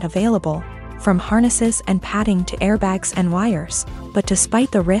equipment available, from harnesses and padding to airbags and wires. But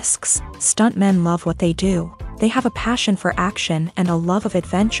despite the risks, stuntmen love what they do. They have a passion for action and a love of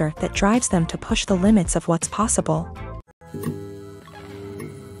adventure that drives them to push the limits of what's possible.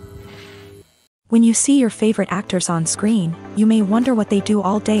 When you see your favorite actors on screen, you may wonder what they do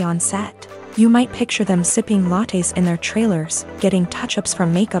all day on set. You might picture them sipping lattes in their trailers, getting touch-ups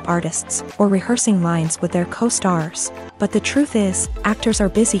from makeup artists, or rehearsing lines with their co-stars. But the truth is, actors are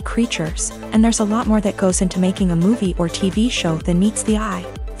busy creatures, and there's a lot more that goes into making a movie or TV show than meets the eye.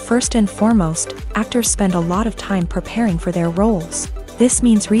 First and foremost, actors spend a lot of time preparing for their roles. This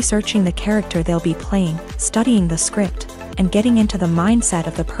means researching the character they'll be playing, studying the script, and getting into the mindset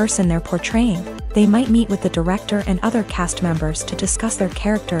of the person they're portraying. They might meet with the director and other cast members to discuss their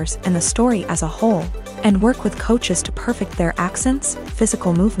characters and the story as a whole, and work with coaches to perfect their accents,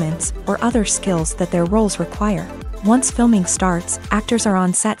 physical movements, or other skills that their roles require. Once filming starts, actors are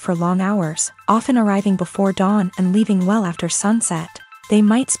on set for long hours, often arriving before dawn and leaving well after sunset. They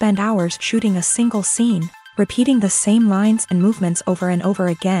might spend hours shooting a single scene, repeating the same lines and movements over and over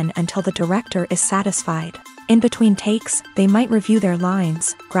again until the director is satisfied. In between takes, they might review their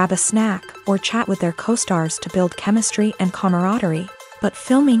lines, grab a snack, or chat with their co-stars to build chemistry and camaraderie. But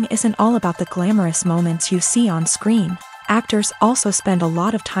filming isn't all about the glamorous moments you see on screen. Actors also spend a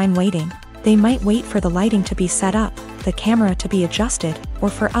lot of time waiting. They might wait for the lighting to be set up, the camera to be adjusted, or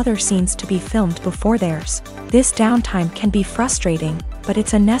for other scenes to be filmed before theirs. This downtime can be frustrating, but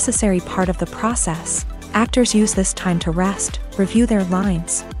it's a necessary part of the process. Actors use this time to rest, review their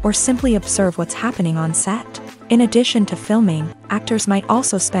lines, or simply observe what's happening on set. In addition to filming, actors might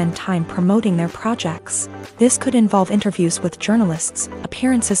also spend time promoting their projects. This could involve interviews with journalists,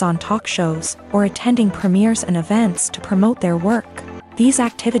 appearances on talk shows, or attending premieres and events to promote their work. These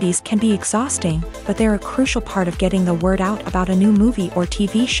activities can be exhausting, but they're a crucial part of getting the word out about a new movie or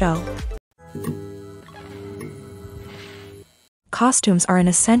TV show. Costumes are an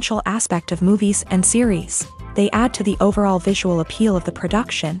essential aspect of movies and series. They add to the overall visual appeal of the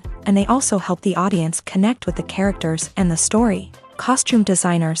production, and they also help the audience connect with the characters and the story. Costume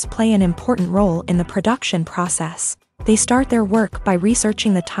designers play an important role in the production process. They start their work by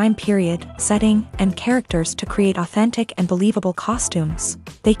researching the time period, setting, and characters to create authentic and believable costumes.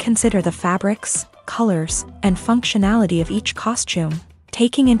 They consider the fabrics, colors, and functionality of each costume,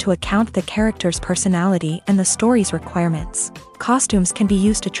 taking into account the character's personality and the story's requirements. Costumes can be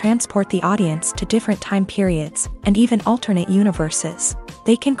used to transport the audience to different time periods, and even alternate universes.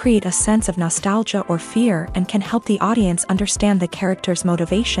 They can create a sense of nostalgia or fear and can help the audience understand the character's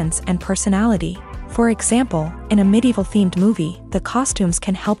motivations and personality. For example, in a medieval-themed movie, the costumes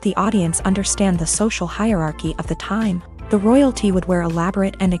can help the audience understand the social hierarchy of the time. The royalty would wear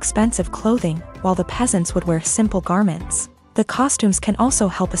elaborate and expensive clothing, while the peasants would wear simple garments. The costumes can also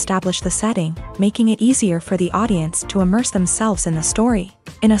help establish the setting, making it easier for the audience to immerse themselves in the story.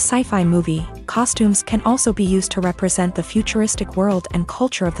 In a sci-fi movie, costumes can also be used to represent the futuristic world and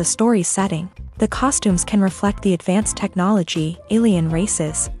culture of the story's setting. The costumes can reflect the advanced technology, alien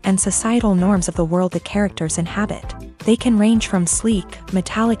races, and societal norms of the world the characters inhabit. They can range from sleek,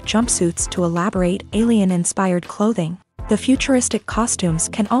 metallic jumpsuits to elaborate, alien-inspired clothing. The futuristic costumes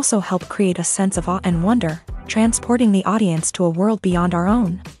can also help create a sense of awe and wonder, transporting the audience to a world beyond our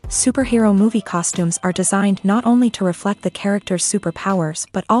own. Superhero movie costumes are designed not only to reflect the character's superpowers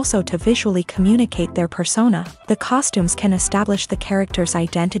but also to visually communicate their persona. The costumes can establish the character's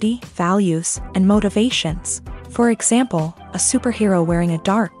identity, values, and motivations. For example, a superhero wearing a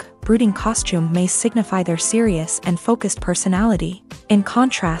dark, brooding costume may signify their serious and focused personality. In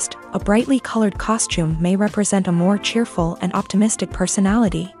contrast, a brightly colored costume may represent a more cheerful and optimistic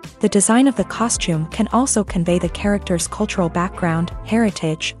personality. The design of the costume can also convey the character's cultural background,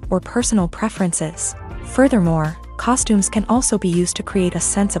 heritage, or personal preferences. Furthermore, costumes can also be used to create a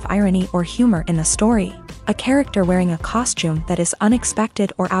sense of irony or humor in the story. A character wearing a costume that is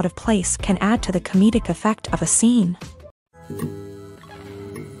unexpected or out of place can add to the comedic effect of a scene.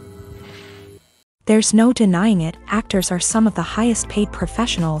 There's no denying it, actors are some of the highest paid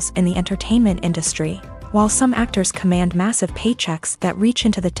professionals in the entertainment industry. While some actors command massive paychecks that reach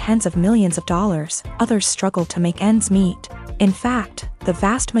into the tens of millions of dollars, others struggle to make ends meet. In fact, the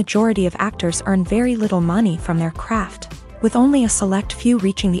vast majority of actors earn very little money from their craft, with only a select few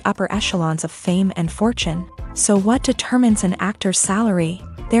reaching the upper echelons of fame and fortune. So what determines an actor's salary?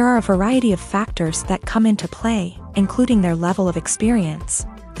 There are a variety of factors that come into play, including their level of experience,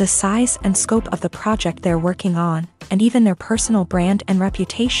 the size and scope of the project they're working on, and even their personal brand and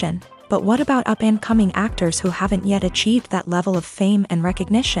reputation. But what about up-and-coming actors who haven't yet achieved that level of fame and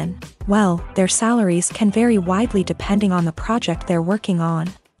recognition? Well, their salaries can vary widely depending on the project they're working on.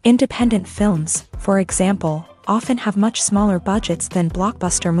 Independent films, for example, often have much smaller budgets than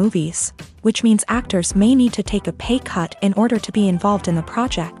blockbuster movies, which means actors may need to take a pay cut in order to be involved in the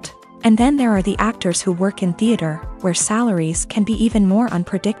project. And then there are the actors who work in theater, where salaries can be even more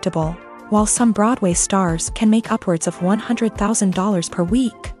unpredictable. While some Broadway stars can make upwards of $100,000 per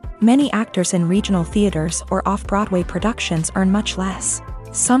week, many actors in regional theaters or off-Broadway productions earn much less,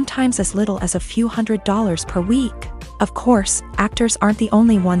 sometimes as little as a few $100s per week. Of course, actors aren't the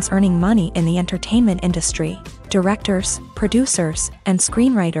only ones earning money in the entertainment industry. Directors, producers, and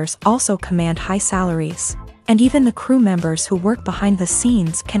screenwriters also command high salaries. And even the crew members who work behind the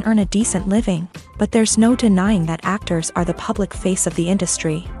scenes can earn a decent living. But there's no denying that actors are the public face of the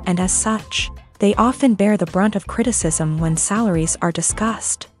industry, and as such, they often bear the brunt of criticism when salaries are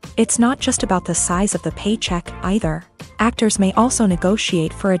discussed. It's not just about the size of the paycheck, either. Actors may also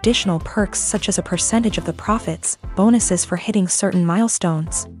negotiate for additional perks such as a percentage of the profits, bonuses for hitting certain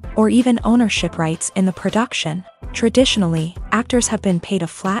milestones, or even ownership rights in the production. Traditionally, actors have been paid a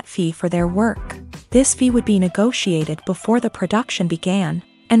flat fee for their work. This fee would be negotiated before the production began,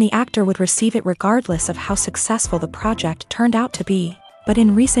 and the actor would receive it regardless of how successful the project turned out to be. But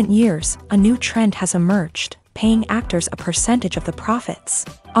in recent years, a new trend has emerged, paying actors a percentage of the profits.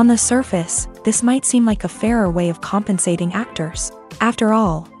 On the surface, this might seem like a fairer way of compensating actors. After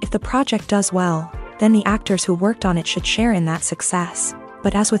all, if the project does well, then the actors who worked on it should share in that success.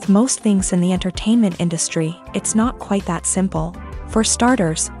 But as with most things in the entertainment industry, it's not quite that simple. For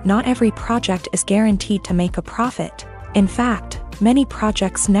starters, not every project is guaranteed to make a profit. In fact, many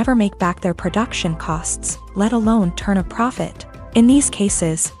projects never make back their production costs, let alone turn a profit. In these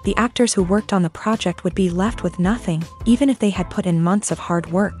cases, the actors who worked on the project would be left with nothing, even if they had put in months of hard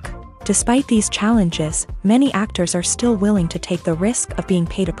work. Despite these challenges, many actors are still willing to take the risk of being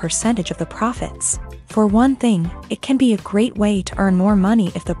paid a percentage of the profits. For one thing, it can be a great way to earn more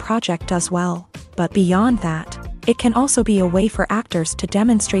money if the project does well. But beyond that, it can also be a way for actors to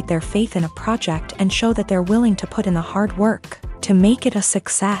demonstrate their faith in a project and show that they're willing to put in the hard work to make it a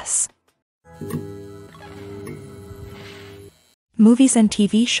success. Movies and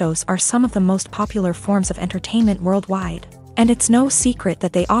TV shows are some of the most popular forms of entertainment worldwide, and it's no secret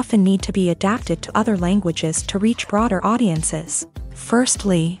that they often need to be adapted to other languages to reach broader audiences.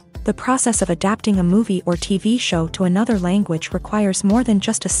 Firstly, the process of adapting a movie or TV show to another language requires more than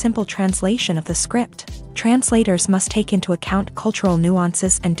just a simple translation of the script. Translators must take into account cultural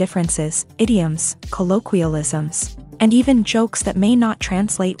nuances and differences, idioms, colloquialisms, and even jokes that may not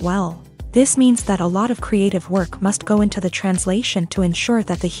translate well. This means that a lot of creative work must go into the translation to ensure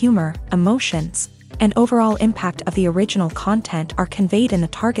that the humor, emotions, and overall impact of the original content are conveyed in the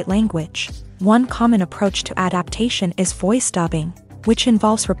target language. One common approach to adaptation is voice dubbing, which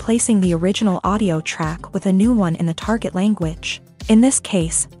involves replacing the original audio track with a new one in the target language. In this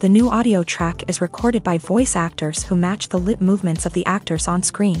case, the new audio track is recorded by voice actors who match the lip movements of the actors on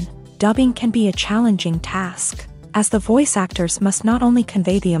screen. Dubbing can be a challenging task, as the voice actors must not only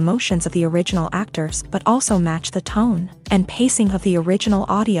convey the emotions of the original actors but also match the tone and pacing of the original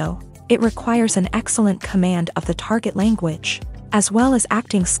audio. It requires an excellent command of the target language, as well as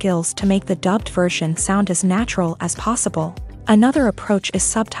acting skills to make the dubbed version sound as natural as possible. Another approach is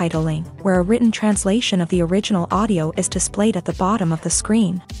subtitling, where a written translation of the original audio is displayed at the bottom of the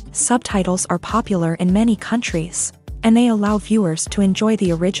screen. Subtitles are popular in many countries, and they allow viewers to enjoy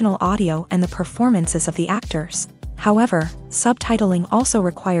the original audio and the performances of the actors. However, subtitling also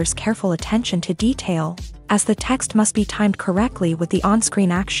requires careful attention to detail, as the text must be timed correctly with the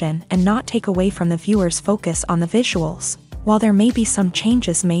on-screen action and not take away from the viewer's focus on the visuals. While there may be some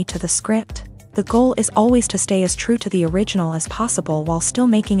changes made to the script, the goal is always to stay as true to the original as possible while still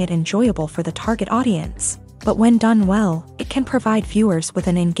making it enjoyable for the target audience. But when done well, it can provide viewers with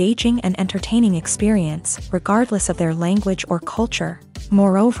an engaging and entertaining experience, regardless of their language or culture.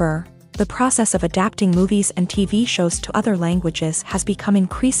 Moreover, the process of adapting movies and TV shows to other languages has become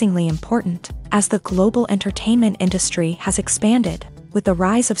increasingly important, as the global entertainment industry has expanded, with the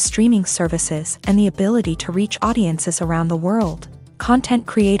rise of streaming services and the ability to reach audiences around the world. Content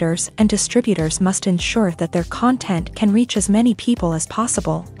creators and distributors must ensure that their content can reach as many people as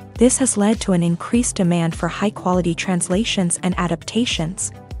possible. This has led to an increased demand for high-quality translations and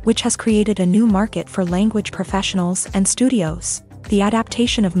adaptations, which has created a new market for language professionals and studios. The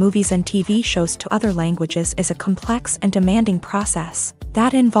adaptation of movies and TV shows to other languages is a complex and demanding process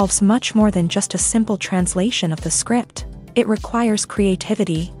that involves much more than just a simple translation of the script. It requires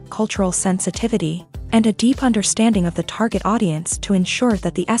creativity, cultural sensitivity, and a deep understanding of the target audience to ensure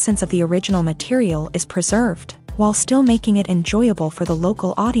that the essence of the original material is preserved, while still making it enjoyable for the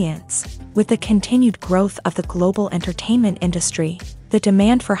local audience. With the continued growth of the global entertainment industry, The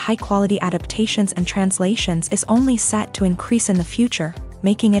demand for high-quality adaptations and translations is only set to increase in the future,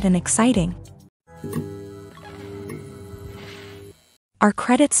 making it an exciting. Are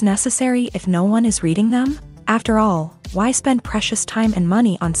credits necessary if no one is reading them? After all, why spend precious time and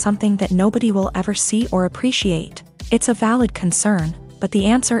money on something that nobody will ever see or appreciate? It's a valid concern, but the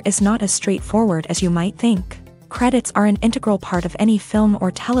answer is not as straightforward as you might think. Credits are an integral part of any film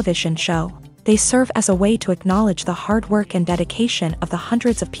or television show. They serve as a way to acknowledge the hard work and dedication of the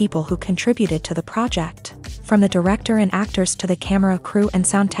hundreds of people who contributed to the project. From the director and actors to the camera crew and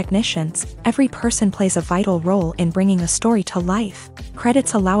sound technicians, every person plays a vital role in bringing a story to life.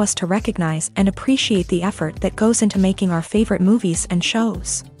 Credits allow us to recognize and appreciate the effort that goes into making our favorite movies and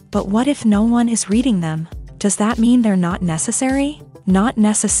shows. But what if no one is reading them? Does that mean they're not necessary? Not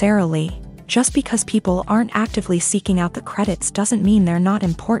necessarily. Just because people aren't actively seeking out the credits doesn't mean they're not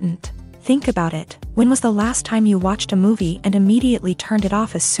important. Think about it. When was the last time you watched a movie and immediately turned it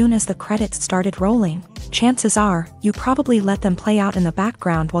off as soon as the credits started rolling? Chances are, you probably let them play out in the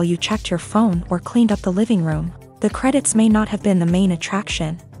background while you checked your phone or cleaned up the living room. The credits may not have been the main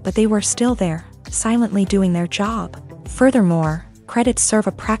attraction, but they were still there, silently doing their job. Furthermore, credits serve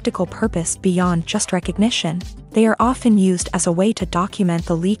a practical purpose beyond just recognition. They are often used as a way to document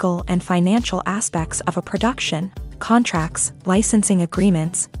the legal and financial aspects of a production. Contracts, licensing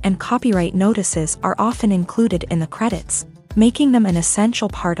agreements, and copyright notices are often included in the credits, making them an essential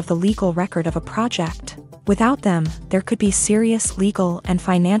part of the legal record of a project. Without them, there could be serious legal and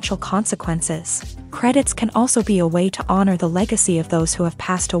financial consequences. Credits can also be a way to honor the legacy of those who have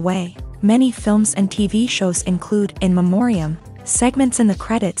passed away. Many films and TV shows include in memoriam segments in the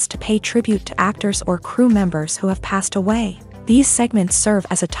credits to pay tribute to actors or crew members who have passed away. These segments serve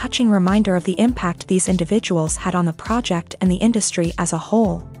as a touching reminder of the impact these individuals had on the project and the industry as a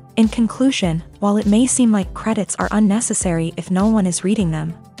whole. In conclusion, while it may seem like credits are unnecessary if no one is reading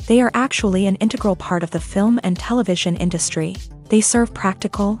them, they are actually an integral part of the film and television industry. They serve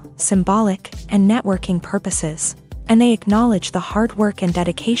practical, symbolic, and networking purposes, and they acknowledge the hard work and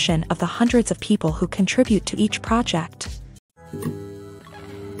dedication of the hundreds of people who contribute to each project.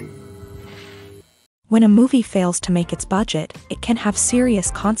 When a movie fails to make its budget, it can have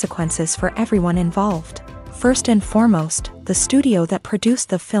serious consequences for everyone involved. First and foremost, the studio that produced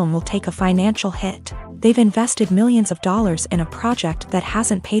the film will take a financial hit. They've invested millions of dollars in a project that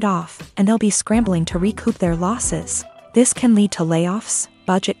hasn't paid off, and they'll be scrambling to recoup their losses. This can lead to layoffs,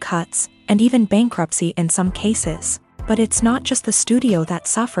 budget cuts, and even bankruptcy in some cases. But it's not just the studio that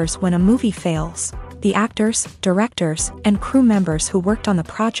suffers when a movie fails. The actors, directors, and crew members who worked on the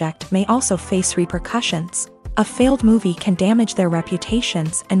project may also face repercussions. A failed movie can damage their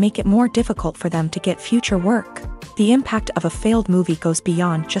reputations and make it more difficult for them to get future work. The impact of a failed movie goes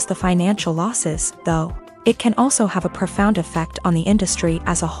beyond just the financial losses, though. It can also have a profound effect on the industry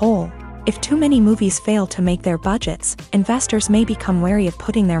as a whole. If too many movies fail to make their budgets, investors may become wary of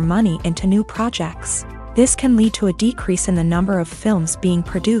putting their money into new projects. This can lead to a decrease in the number of films being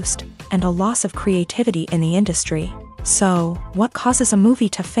produced, and a loss of creativity in the industry. So, what causes a movie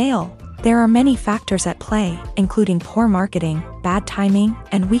to fail? There are many factors at play, including poor marketing, bad timing,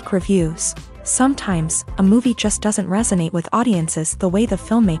 and weak reviews. Sometimes, a movie just doesn't resonate with audiences the way the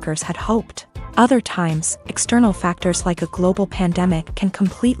filmmakers had hoped. Other times, external factors like a global pandemic can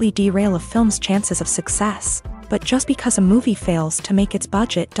completely derail a film's chances of success. But just because a movie fails to make its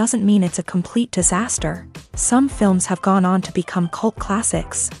budget doesn't mean it's a complete disaster. Some films have gone on to become cult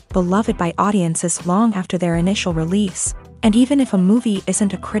classics, beloved by audiences long after their initial release. And even if a movie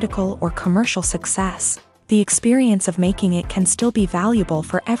isn't a critical or commercial success, the experience of making it can still be valuable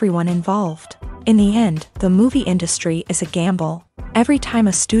for everyone involved. In the end, the movie industry is a gamble. Every time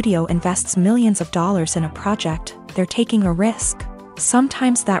a studio invests millions of dollars in a project, they're taking a risk.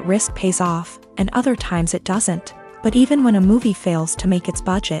 Sometimes that risk pays off, and other times it doesn't. But even when a movie fails to make its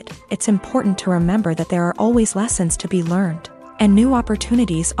budget, it's important to remember that there are always lessons to be learned, and new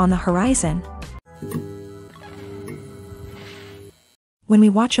opportunities on the horizon. When we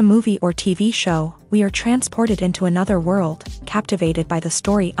watch a movie or TV show, we are transported into another world, captivated by the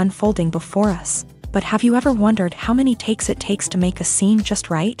story unfolding before us. But have you ever wondered how many takes it takes to make a scene just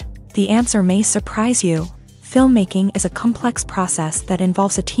right? The answer may surprise you. Filmmaking is a complex process that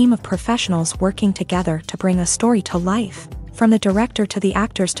involves a team of professionals working together to bring a story to life. From the director to the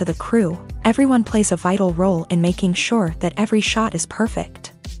actors to the crew, everyone plays a vital role in making sure that every shot is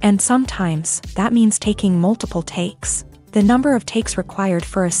perfect. And sometimes, that means taking multiple takes. The number of takes required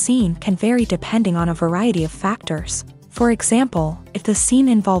for a scene can vary depending on a variety of factors. For example, if the scene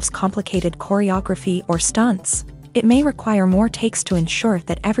involves complicated choreography or stunts, it may require more takes to ensure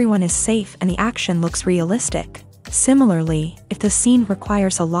that everyone is safe and the action looks realistic. Similarly, if the scene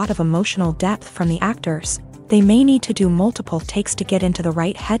requires a lot of emotional depth from the actors, they may need to do multiple takes to get into the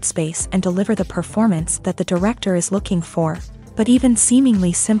right headspace and deliver the performance that the director is looking for. But even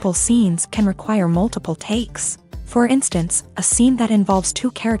seemingly simple scenes can require multiple takes. For instance, a scene that involves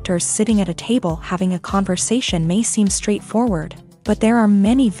two characters sitting at a table having a conversation may seem straightforward, but there are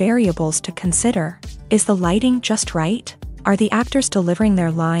many variables to consider. Is the lighting just right? Are the actors delivering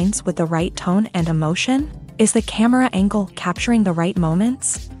their lines with the right tone and emotion? Is the camera angle capturing the right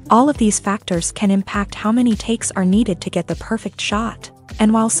moments? All of these factors can impact how many takes are needed to get the perfect shot.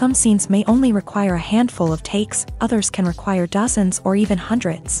 And while some scenes may only require a handful of takes, others can require dozens or even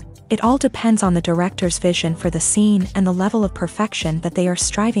hundreds. It all depends on the director's vision for the scene and the level of perfection that they are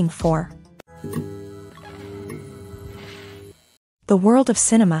striving for. The world of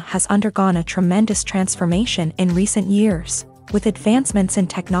cinema has undergone a tremendous transformation in recent years. With advancements in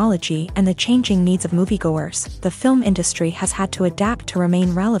technology and the changing needs of moviegoers, the film industry has had to adapt to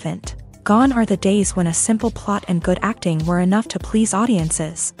remain relevant. Gone are the days when a simple plot and good acting were enough to please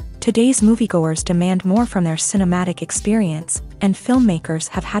audiences. Today's moviegoers demand more from their cinematic experience, and filmmakers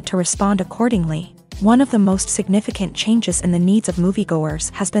have had to respond accordingly. One of the most significant changes in the needs of moviegoers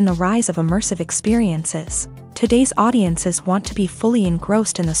has been the rise of immersive experiences. Today's audiences want to be fully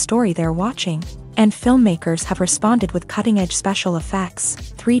engrossed in the story they're watching, and filmmakers have responded with cutting-edge special effects,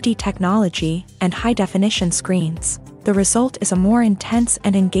 3D technology, and high-definition screens. The result is a more intense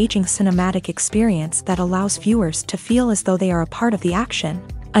and engaging cinematic experience that allows viewers to feel as though they are a part of the action.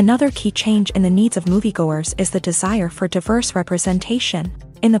 Another key change in the needs of moviegoers is the desire for diverse representation.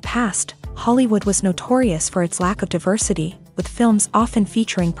 In the past, Hollywood was notorious for its lack of diversity, with films often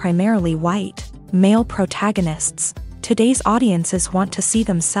featuring primarily white, male protagonists. Today's audiences want to see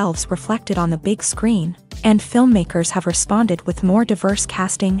themselves reflected on the big screen, and filmmakers have responded with more diverse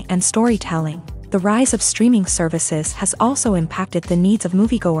casting and storytelling. The rise of streaming services has also impacted the needs of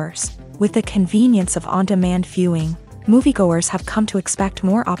moviegoers. With the convenience of on-demand viewing, moviegoers have come to expect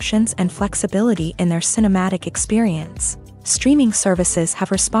more options and flexibility in their cinematic experience. Streaming services have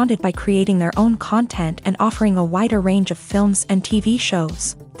responded by creating their own content and offering a wider range of films and TV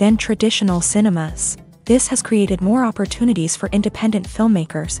shows than traditional cinemas. This has created more opportunities for independent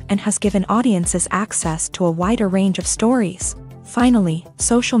filmmakers and has given audiences access to a wider range of stories. Finally,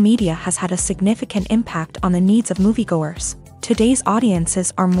 social media has had a significant impact on the needs of moviegoers. Today's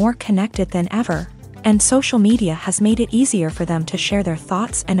audiences are more connected than ever, and social media has made it easier for them to share their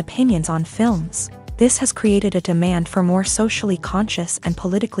thoughts and opinions on films. This has created a demand for more socially conscious and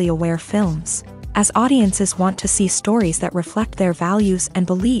politically aware films. As audiences want to see stories that reflect their values and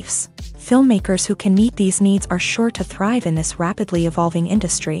beliefs, filmmakers who can meet these needs are sure to thrive in this rapidly evolving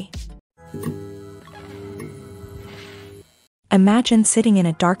industry. Imagine sitting in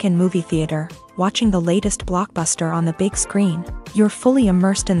a darkened movie theater, watching the latest blockbuster on the big screen. You're fully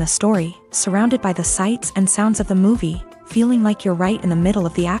immersed in the story, surrounded by the sights and sounds of the movie, feeling like you're right in the middle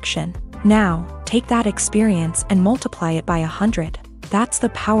of the action. Now, take that experience and multiply it by 100. That's the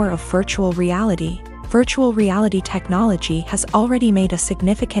power of virtual reality. Virtual reality technology has already made a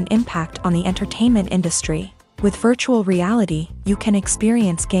significant impact on the entertainment industry. With virtual reality, you can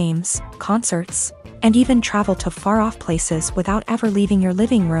experience games, concerts, and even travel to far-off places without ever leaving your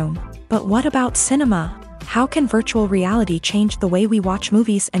living room. But what about cinema? How can virtual reality change the way we watch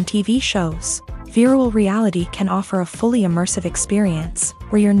movies and TV shows? Virtual reality can offer a fully immersive experience,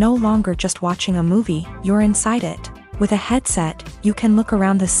 where you're no longer just watching a movie, you're inside it. With a headset, you can look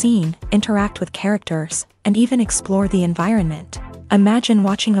around the scene, interact with characters, and even explore the environment. Imagine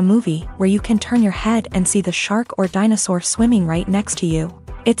watching a movie where you can turn your head and see the shark or dinosaur swimming right next to you.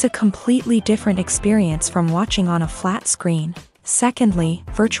 It's a completely different experience from watching on a flat screen. Secondly,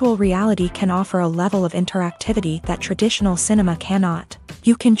 virtual reality can offer a level of interactivity that traditional cinema cannot.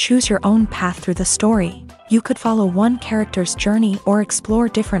 You can choose your own path through the story. You could follow one character's journey or explore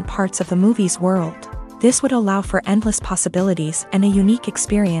different parts of the movie's world. This would allow for endless possibilities and a unique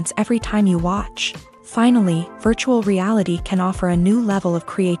experience every time you watch. Finally, virtual reality can offer a new level of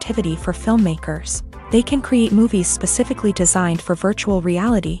creativity for filmmakers. They can create movies specifically designed for virtual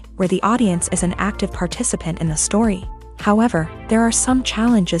reality, where the audience is an active participant in the story. However, there are some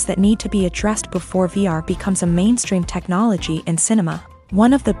challenges that need to be addressed before VR becomes a mainstream technology in cinema.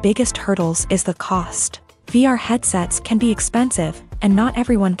 One of the biggest hurdles is the cost. VR headsets can be expensive, and not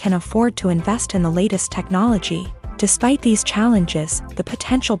everyone can afford to invest in the latest technology. Despite these challenges, the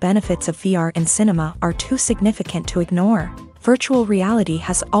potential benefits of VR in cinema are too significant to ignore. Virtual reality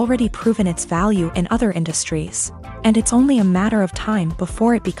has already proven its value in other industries, and it's only a matter of time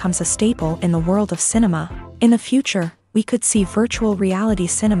before it becomes a staple in the world of cinema. In the future, we could see virtual reality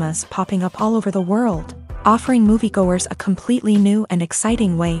cinemas popping up all over the world. offering moviegoers a completely new and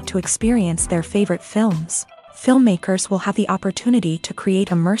exciting way to experience their favorite films. Filmmakers will have the opportunity to create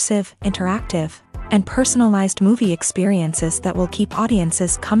immersive, interactive, and personalized movie experiences that will keep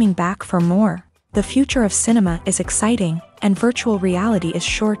audiences coming back for more. The future of cinema is exciting, and virtual reality is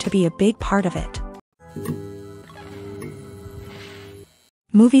sure to be a big part of it.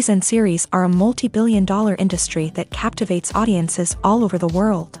 Movies and series are a multi-billion-dollar industry that captivates audiences all over the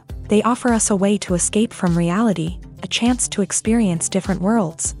world. They offer us a way to escape from reality, a chance to experience different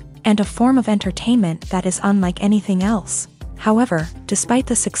worlds, and a form of entertainment that is unlike anything else. However, despite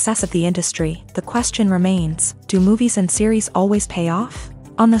the success of the industry, the question remains, do movies and series always pay off?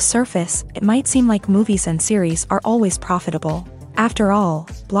 On the surface, it might seem like movies and series are always profitable. After all,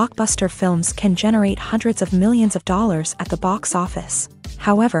 blockbuster films can generate hundreds of millions of dollars at the box office.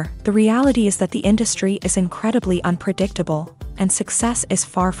 However, the reality is that the industry is incredibly unpredictable, and success is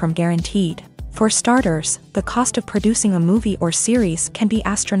far from guaranteed. For starters, the cost of producing a movie or series can be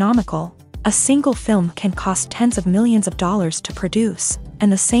astronomical. A single film can cost tens of millions of dollars to produce,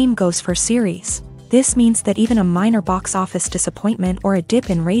 and the same goes for series. This means that even a minor box office disappointment or a dip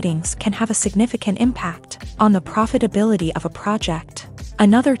in ratings can have a significant impact on the profitability of a project.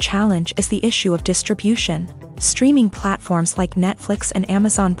 Another challenge is the issue of distribution. Streaming platforms like Netflix and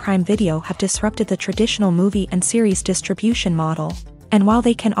Amazon Prime Video have disrupted the traditional movie and series distribution model. And while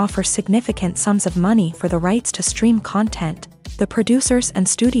they can offer significant sums of money for the rights to stream content, the producers and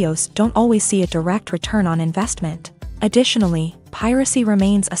studios don't always see a direct return on investment. Additionally, piracy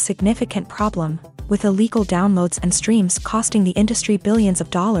remains a significant problem, with illegal downloads and streams costing the industry billions of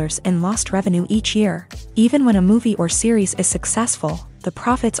dollars in lost revenue each year. Even when a movie or series is successful, the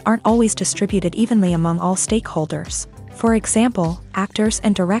profits aren't always distributed evenly among all stakeholders. For example, actors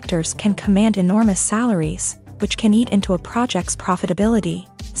and directors can command enormous salaries, which can eat into a project's profitability.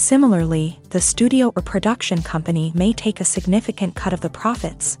 Similarly, the studio or production company may take a significant cut of the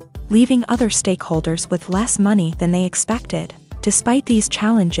profits, leaving other stakeholders with less money than they expected. Despite these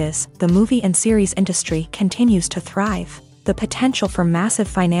challenges, the movie and series industry continues to thrive. The potential for massive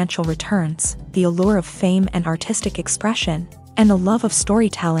financial returns, the allure of fame and artistic expression, and the love of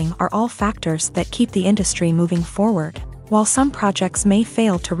storytelling are all factors that keep the industry moving forward. While some projects may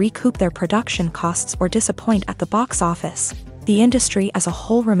fail to recoup their production costs or disappoint at the box office, the industry as a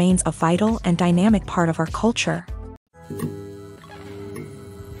whole remains a vital and dynamic part of our culture.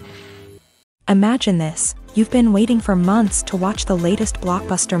 Imagine this. You've been waiting for months to watch the latest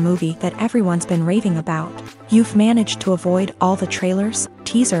blockbuster movie that everyone's been raving about. You've managed to avoid all the trailers,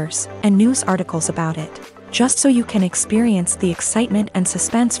 teasers, and news articles about it, just so you can experience the excitement and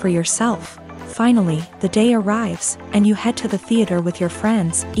suspense for yourself. Finally, the day arrives, and you head to the theater with your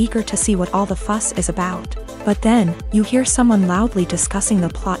friends, eager to see what all the fuss is about. But then, you hear someone loudly discussing the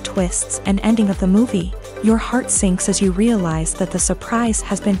plot twists and ending of the movie. Your heart sinks as you realize that the surprise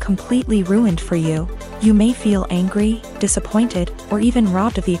has been completely ruined for you. You may feel angry, disappointed, or even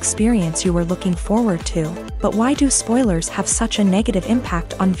robbed of the experience you were looking forward to. But why do spoilers have such a negative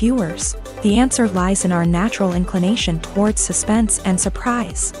impact on viewers? The answer lies in our natural inclination towards suspense and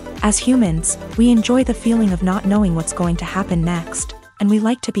surprise. As humans, we enjoy the feeling of not knowing what's going to happen next, and we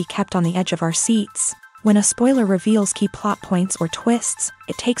like to be kept on the edge of our seats. When a spoiler reveals key plot points or twists,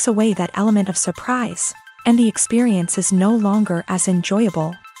 it takes away that element of surprise, and the experience is no longer as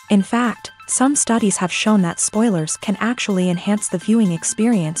enjoyable. In fact, some studies have shown that spoilers can actually enhance the viewing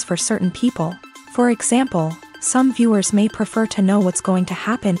experience for certain people. For example, some viewers may prefer to know what's going to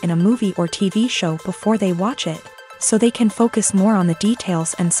happen in a movie or TV show before they watch it, so they can focus more on the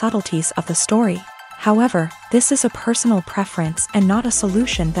details and subtleties of the story. However, this is a personal preference and not a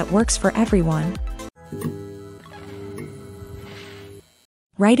solution that works for everyone.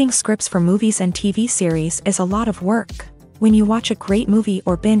 Writing scripts for movies and TV series is a lot of work. When you watch a great movie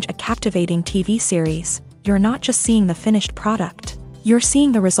or binge a captivating TV series, you're not just seeing the finished product. You're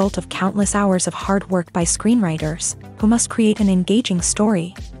seeing the result of countless hours of hard work by screenwriters, who must create an engaging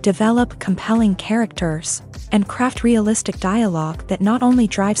story, develop compelling characters, and craft realistic dialogue that not only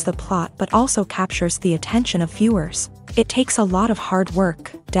drives the plot but also captures the attention of viewers. It takes a lot of hard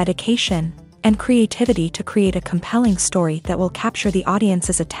work, dedication, and creativity to create a compelling story that will capture the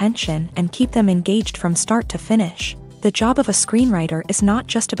audience's attention and keep them engaged from start to finish. The job of a screenwriter is not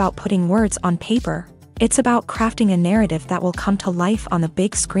just about putting words on paper. It's about crafting a narrative that will come to life on the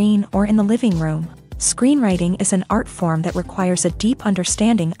big screen or in the living room. Screenwriting is an art form that requires a deep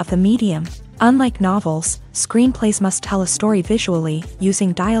understanding of the medium. Unlike novels, screenplays must tell a story visually,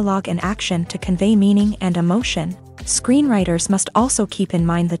 using dialogue and action to convey meaning and emotion. Screenwriters must also keep in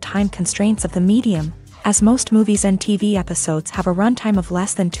mind the time constraints of the medium. as most movies and TV episodes have a runtime of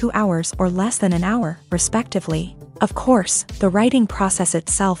less than 2 hours or less than an hour, respectively. Of course, the writing process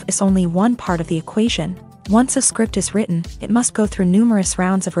itself is only one part of the equation. Once a script is written, it must go through numerous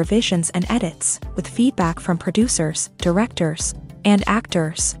rounds of revisions and edits, with feedback from producers, directors, and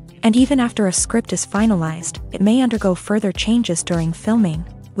actors. And even after a script is finalized, it may undergo further changes during filming,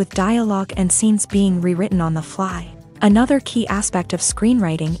 with dialogue and scenes being rewritten on the fly. Another key aspect of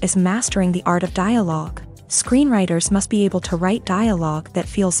screenwriting is mastering the art of dialogue. Screenwriters must be able to write dialogue that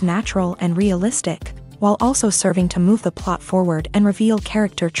feels natural and realistic, while also serving to move the plot forward and reveal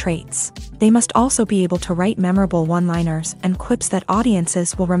character traits. They must also be able to write memorable one-liners and quips that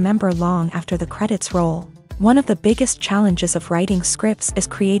audiences will remember long after the credits roll. One of the biggest challenges of writing scripts is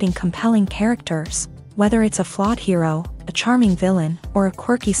creating compelling characters. Whether it's a flawed hero, a charming villain, or a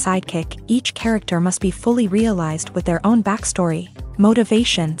quirky sidekick, each character must be fully realized with their own backstory,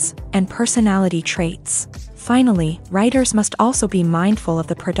 motivations, and personality traits. Finally, writers must also be mindful of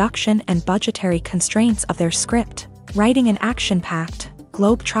the production and budgetary constraints of their script. Writing an action-packed,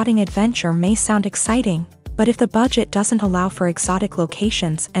 globe-trotting adventure may sound exciting, but if the budget doesn't allow for exotic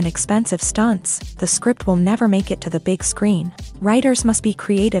locations and expensive stunts, the script will never make it to the big screen. Writers must be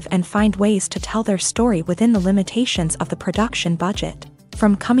creative and find ways to tell their story within the limitations of the production budget.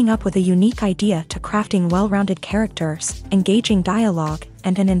 From coming up with a unique idea to crafting well-rounded characters, engaging dialogue,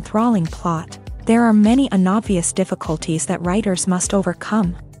 and an enthralling plot, there are many unobvious difficulties that writers must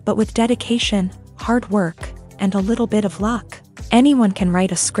overcome, but with dedication, hard work, and a little bit of luck, anyone can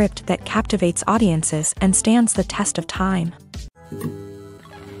write a script that captivates audiences and stands the test of time.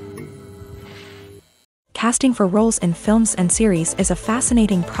 Casting for roles in films and series is a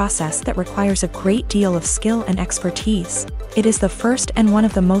fascinating process that requires a great deal of skill and expertise. It is the first and one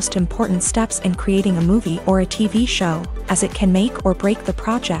of the most important steps in creating a movie or a TV show, as it can make or break the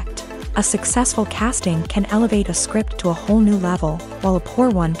project. A successful casting can elevate a script to a whole new level, while a poor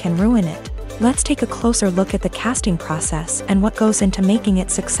one can ruin it. Let's take a closer look at the casting process and what goes into making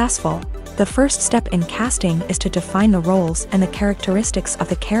it successful. The first step in casting is to define the roles and the characteristics of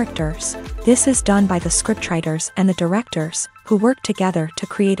the characters. This is done by the scriptwriters and the directors, who work together to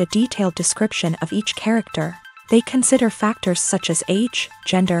create a detailed description of each character. They consider factors such as age,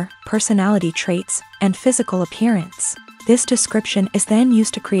 gender, personality traits, and physical appearance. This description is then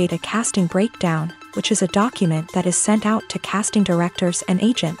used to create a casting breakdown, which is a document that is sent out to casting directors and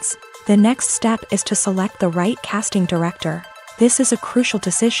agents. The next step is to select the right casting director. This is a crucial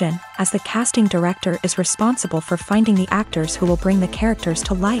decision, as the casting director is responsible for finding the actors who will bring the characters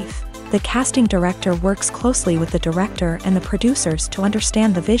to life. The casting director works closely with the director and the producers to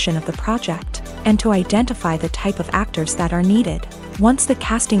understand the vision of the project, and to identify the type of actors that are needed. Once the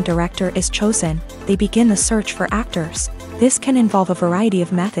casting director is chosen, they begin the search for actors. This can involve a variety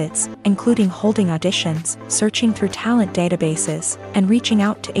of methods, including holding auditions, searching through talent databases, and reaching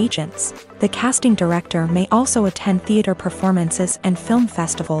out to agents. The casting director may also attend theater performances and film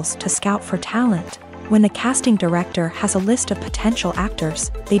festivals to scout for talent. When the casting director has a list of potential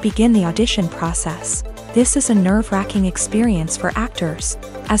actors, they begin the audition process. This is a nerve-wracking experience for actors,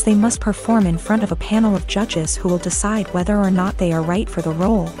 as they must perform in front of a panel of judges who will decide whether or not they are right for the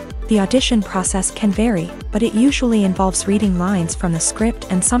role. The audition process can vary, but it usually involves reading lines from the script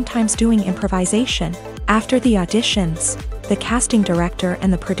and sometimes doing improvisation. After the auditions, the casting director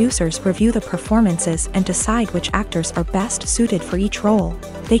and the producers review the performances and decide which actors are best suited for each role.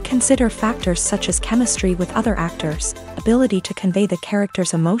 They consider factors such as chemistry with other actors, ability to convey the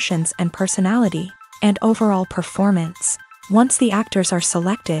character's emotions and personality, and overall performance. Once the actors are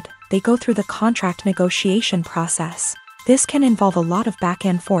selected, they go through the contract negotiation process. This can involve a lot of back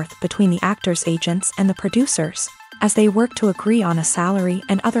and forth between the actors' agents and the producers, as they work to agree on a salary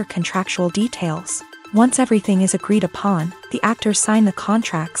and other contractual details. Once everything is agreed upon, the actors sign the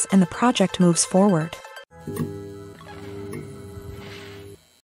contracts and the project moves forward.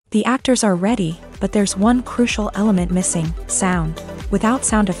 The actors are ready, but there's one crucial element missing: sound. Without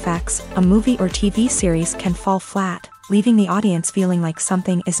sound effects, a movie or TV series can fall flat, leaving the audience feeling like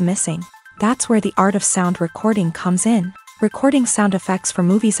something is missing. That's where the art of sound recording comes in. Recording sound effects for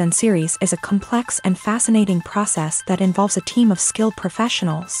movies and series is a complex and fascinating process that involves a team of skilled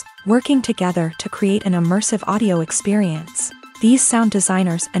professionals working together to create an immersive audio experience. These sound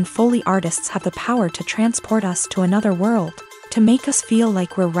designers and Foley artists have the power to transport us to another world, to make us feel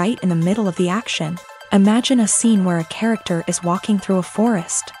like we're right in the middle of the action. Imagine a scene where a character is walking through a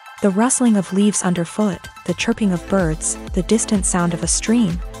forest. The rustling of leaves underfoot, the chirping of birds, the distant sound of a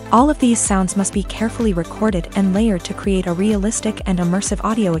stream. All of these sounds must be carefully recorded and layered to create a realistic and immersive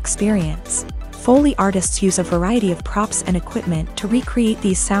audio experience. Foley artists use a variety of props and equipment to recreate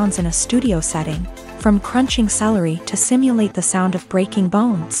these sounds in a studio setting. from crunching celery to simulate the sound of breaking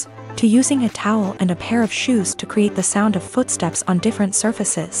bones, to using a towel and a pair of shoes to create the sound of footsteps on different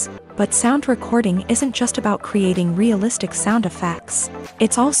surfaces. But sound recording isn't just about creating realistic sound effects.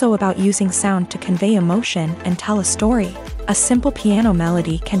 It's also about using sound to convey emotion and tell a story. A simple piano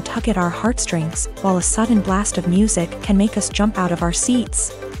melody can tug at our heartstrings, while a sudden blast of music can make us jump out of our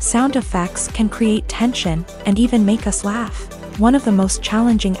seats. Sound effects can create tension and even make us laugh. One of the most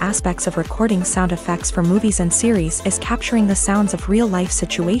challenging aspects of recording sound effects for movies and series is capturing the sounds of real-life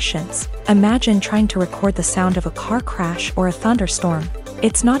situations. Imagine trying to record the sound of a car crash or a thunderstorm.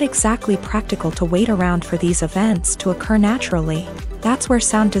 It's not exactly practical to wait around for these events to occur naturally. That's where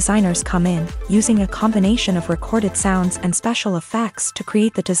sound designers come in, using a combination of recorded sounds and special effects to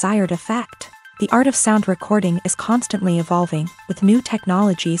create the desired effect. The art of sound recording is constantly evolving, with new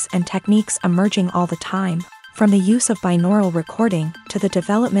technologies and techniques emerging all the time. From the use of binaural recording to the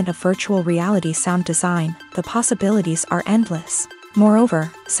development of virtual reality sound design, the possibilities are endless. Moreover,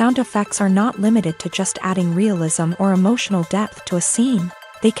 sound effects are not limited to just adding realism or emotional depth to a scene.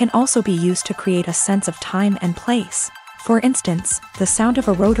 They can also be used to create a sense of time and place. For instance, the sound of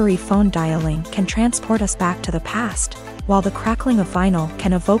a rotary phone dialing can transport us back to the past, while the crackling of vinyl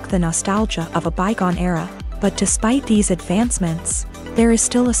can evoke the nostalgia of a bygone era. But despite these advancements, there is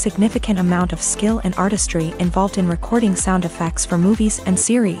still a significant amount of skill and artistry involved in recording sound effects for movies and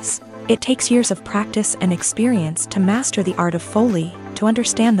series. It takes years of practice and experience to master the art of Foley, to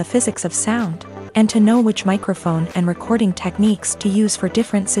understand the physics of sound, and to know which microphone and recording techniques to use for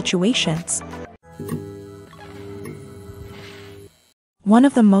different situations. One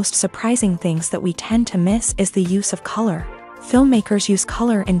of the most surprising things that we tend to miss is the use of color. Filmmakers use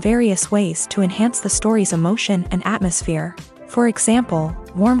color in various ways to enhance the story's emotion and atmosphere. For example,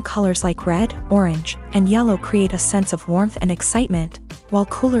 warm colors like red, orange, and yellow create a sense of warmth and excitement, while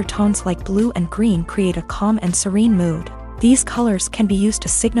cooler tones like blue and green create a calm and serene mood. These colors can be used to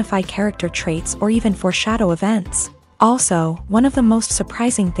signify character traits or even foreshadow events. Also, one of the most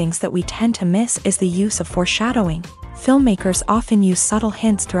surprising things that we tend to miss is the use of foreshadowing. Filmmakers often use subtle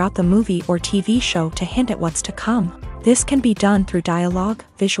hints throughout the movie or TV show to hint at what's to come. This can be done through dialogue,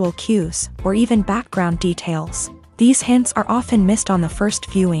 visual cues, or even background details. These hints are often missed on the first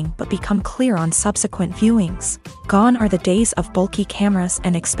viewing but become clear on subsequent viewings. Gone are the days of bulky cameras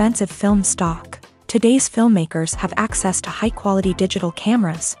and expensive film stock. Today's filmmakers have access to high-quality digital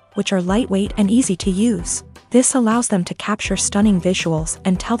cameras, which are lightweight and easy to use. This allows them to capture stunning visuals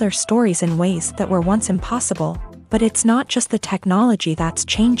and tell their stories in ways that were once impossible. But it's not just the technology that's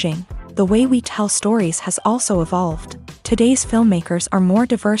changing. The way we tell stories has also evolved. Today's filmmakers are more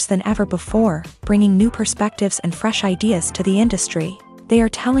diverse than ever before, bringing new perspectives and fresh ideas to the industry. They are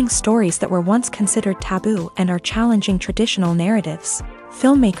telling stories that were once considered taboo and are challenging traditional narratives.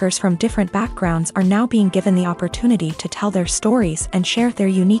 Filmmakers from different backgrounds are now being given the opportunity to tell their stories and share their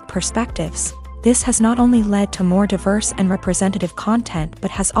unique perspectives. This has not only led to more diverse and representative content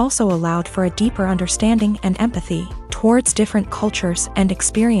but has also allowed for a deeper understanding and empathy towards different cultures and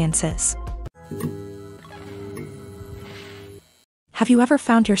experiences. Have you ever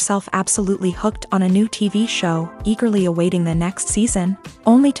found yourself absolutely hooked on a new TV show, eagerly awaiting the next season,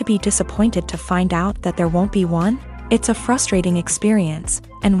 only to be disappointed to find out that there won't be one? It's a frustrating experience,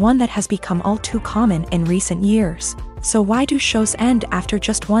 and one that has become all too common in recent years. So why do shows end after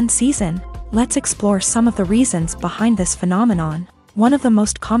just one season? Let's explore some of the reasons behind this phenomenon. One of the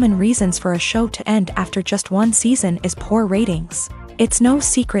most common reasons for a show to end after just one season is poor ratings. It's no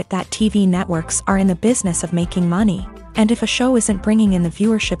secret that TV networks are in the business of making money, and if a show isn't bringing in the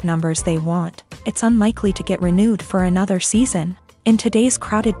viewership numbers they want, it's unlikely to get renewed for another season. In today's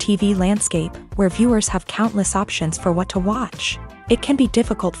crowded TV landscape, where viewers have countless options for what to watch, it can be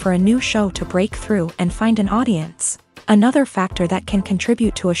difficult for a new show to break through and find an audience. Another factor that can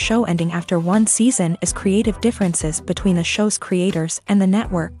contribute to a show ending after one season is creative differences between the show's creators and the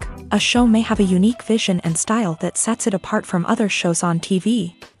network. A show may have a unique vision and style that sets it apart from other shows on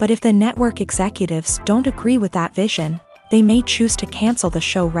TV, but if the network executives don't agree with that vision, they may choose to cancel the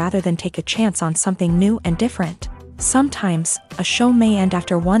show rather than take a chance on something new and different. Sometimes, a show may end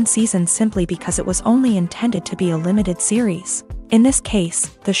after one season simply because it was only intended to be a limited series. In this case,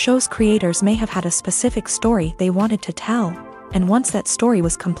 the show's creators may have had a specific story they wanted to tell, and once that story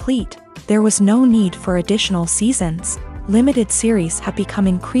was complete, there was no need for additional seasons. Limited series have become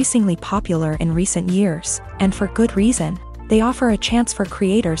increasingly popular in recent years, and for good reason. They offer a chance for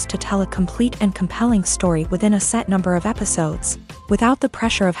creators to tell a complete and compelling story within a set number of episodes, without the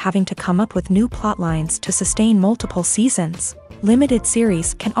pressure of having to come up with new plotlines to sustain multiple seasons. Limited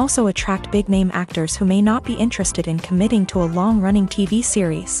series can also attract big-name actors who may not be interested in committing to a long-running TV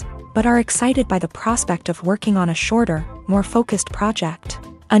series. but are excited by the prospect of working on a shorter, more focused project.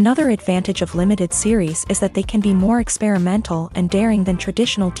 Another advantage of limited series is that they can be more experimental and daring than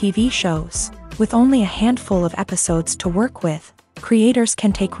traditional TV shows. With only a handful of episodes to work with, creators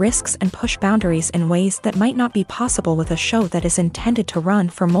can take risks and push boundaries in ways that might not be possible with a show that is intended to run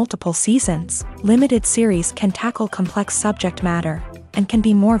for multiple seasons. Limited series can tackle complex subject matter, and can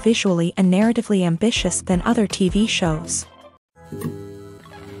be more visually and narratively ambitious than other TV shows.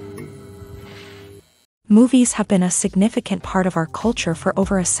 Movies have been a significant part of our culture for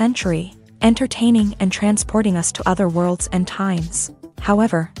over a century, entertaining and transporting us to other worlds and times.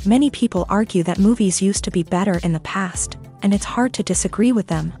 However, many people argue that movies used to be better in the past, and it's hard to disagree with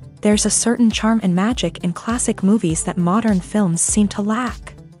them. There's a certain charm and magic in classic movies that modern films seem to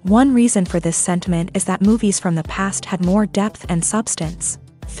lack. One reason for this sentiment is that movies from the past had more depth and substance.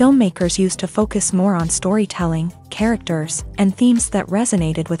 Filmmakers used to focus more on storytelling, characters, and themes that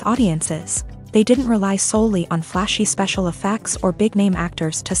resonated with audiences. They didn't rely solely on flashy special effects or big-name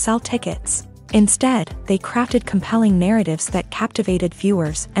actors to sell tickets. Instead, they crafted compelling narratives that captivated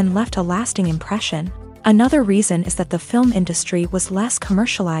viewers and left a lasting impression. Another reason is that the film industry was less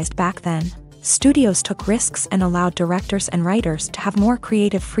commercialized back then. Studios took risks and allowed directors and writers to have more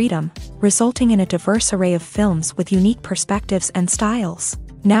creative freedom, resulting in a diverse array of films with unique perspectives and styles.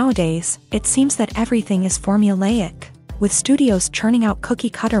 Nowadays, it seems that everything is formulaic, with studios churning out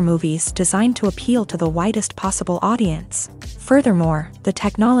cookie-cutter movies designed to appeal to the widest possible audience. Furthermore, the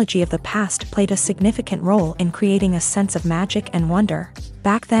technology of the past played a significant role in creating a sense of magic and wonder.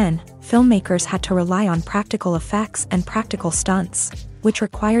 Back then, filmmakers had to rely on practical effects and practical stunts, which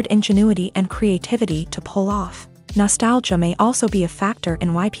required ingenuity and creativity to pull off. Nostalgia may also be a factor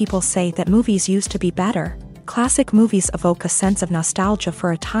in why people say that movies used to be better. Classic movies evoke a sense of nostalgia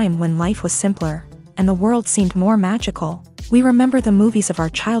for a time when life was simpler, and the world seemed more magical. We remember the movies of our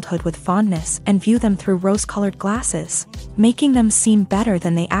childhood with fondness and view them through rose-colored glasses, making them seem better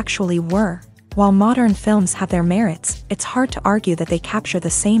than they actually were. While modern films have their merits, it's hard to argue that they capture the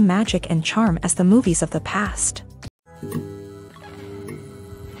same magic and charm as the movies of the past.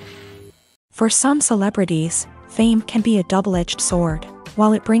 For some celebrities, fame can be a double-edged sword.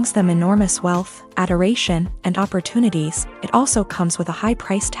 While it brings them enormous wealth, adoration, and opportunities, it also comes with a high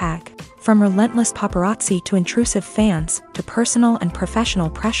price tag. From relentless paparazzi to intrusive fans, to personal and professional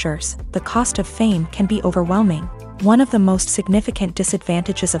pressures, the cost of fame can be overwhelming. One of the most significant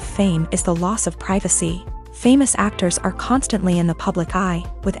disadvantages of fame is the loss of privacy. Famous actors are constantly in the public eye,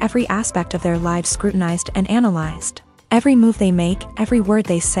 with every aspect of their lives scrutinized and analyzed. Every move they make, every word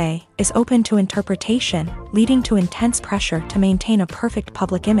they say, is open to interpretation, leading to intense pressure to maintain a perfect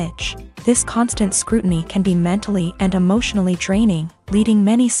public image. This constant scrutiny can be mentally and emotionally draining, leading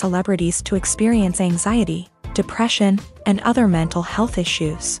many celebrities to experience anxiety, depression, and other mental health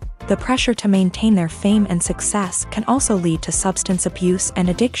issues. The pressure to maintain their fame and success can also lead to substance abuse and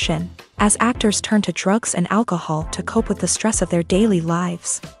addiction, as actors turn to drugs and alcohol to cope with the stress of their daily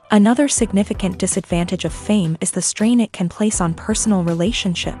lives. Another significant disadvantage of fame is the strain it can place on personal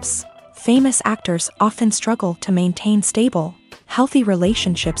relationships. Famous actors often struggle to maintain stable, healthy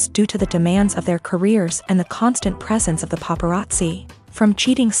relationships due to the demands of their careers and the constant presence of the paparazzi. From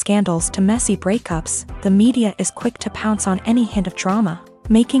cheating scandals to messy breakups, the media is quick to pounce on any hint of drama,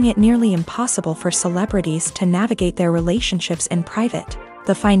 making it nearly impossible for celebrities to navigate their relationships in private.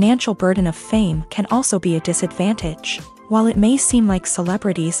 The financial burden of fame can also be a disadvantage. While it may seem like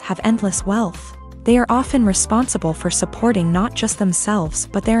celebrities have endless wealth, they are often responsible for supporting not just themselves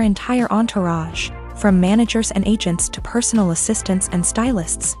but their entire entourage. From managers and agents to personal assistants and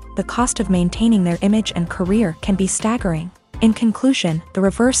stylists, the cost of maintaining their image and career can be staggering. In conclusion, the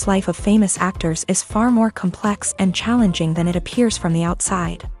reverse life of famous actors is far more complex and challenging than it appears from the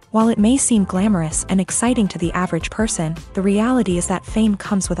outside. While it may seem glamorous and exciting to the average person, the reality is that fame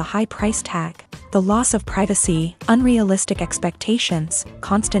comes with a high price tag. The loss of privacy, unrealistic expectations,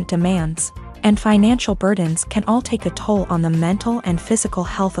 constant demands, and financial burdens can all take a toll on the mental and physical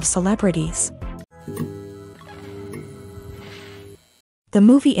health of celebrities. The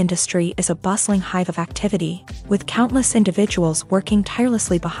movie industry is a bustling hive of activity, with countless individuals working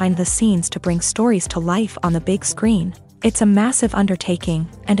tirelessly behind the scenes to bring stories to life on the big screen. It's a massive undertaking,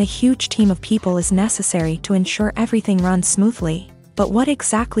 and a huge team of people is necessary to ensure everything runs smoothly. But what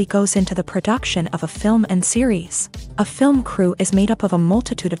exactly goes into the production of a film and series? A film crew is made up of a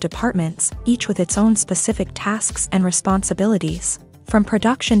multitude of departments, each with its own specific tasks and responsibilities. From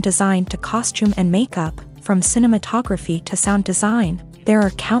production design to costume and makeup, from cinematography to sound design, there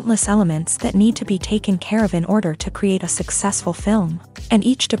are countless elements that need to be taken care of in order to create a successful film. And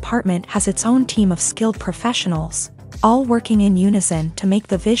each department has its own team of skilled professionals. all working in unison to make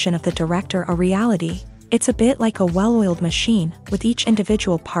the vision of the director a reality. It's a bit like a well-oiled machine, with each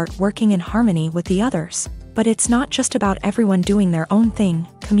individual part working in harmony with the others. But it's not just about everyone doing their own thing.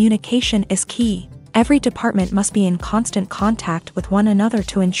 Communication is key. Every department must be in constant contact with one another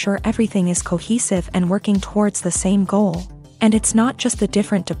to ensure everything is cohesive and working towards the same goal. And it's not just the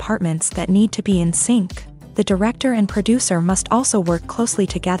different departments that need to be in sync. The director and producer must also work closely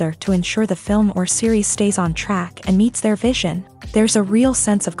together to ensure the film or series stays on track and meets their vision. There's a real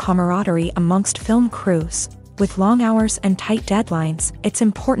sense of camaraderie amongst film crews. With long hours and tight deadlines, it's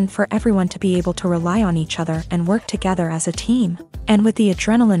important for everyone to be able to rely on each other and work together as a team. And with the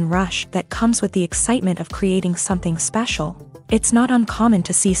adrenaline rush that comes with the excitement of creating something special, it's not uncommon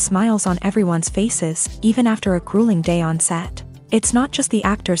to see smiles on everyone's faces, even after a grueling day on set. It's not just the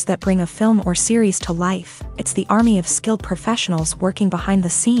actors that bring a film or series to life, it's the army of skilled professionals working behind the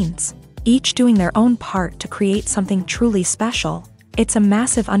scenes, each doing their own part to create something truly special. It's a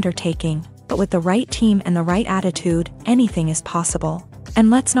massive undertaking, but with the right team and the right attitude, anything is possible. And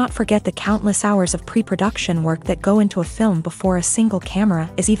let's not forget the countless hours of pre-production work that go into a film before a single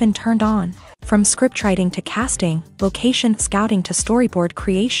camera is even turned on. From scriptwriting to casting, location scouting to storyboard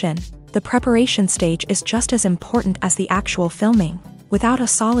creation, the preparation stage is just as important as the actual filming. Without a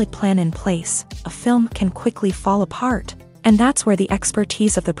solid plan in place, a film can quickly fall apart. And that's where the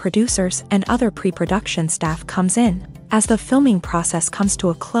expertise of the producers and other pre-production staff comes in. As the filming process comes to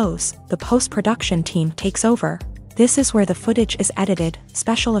a close, the post-production team takes over. This is where the footage is edited,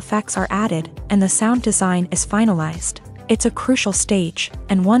 special effects are added, and the sound design is finalized. It's a crucial stage,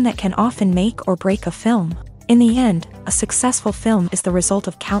 and one that can often make or break a film. In the end, a successful film is the result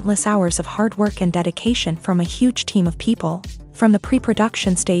of countless hours of hard work and dedication from a huge team of people. From the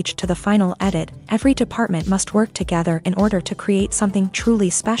pre-production stage to the final edit, every department must work together in order to create something truly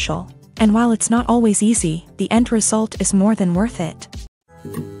special. And while it's not always easy, the end result is more than worth it.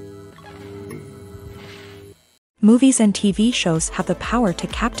 Movies and TV shows have the power to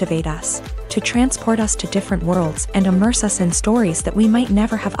captivate us, to transport us to different worlds and immerse us in stories that we might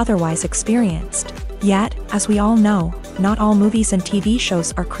never have otherwise experienced. Yet, as we all know, not all movies and TV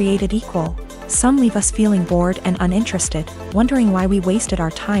shows are created equal. Some leave us feeling bored and uninterested, wondering why we wasted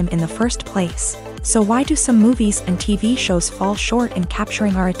our time in the first place. So why do some movies and TV shows fall short in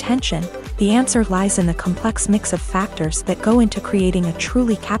capturing our attention? The answer lies in the complex mix of factors that go into creating a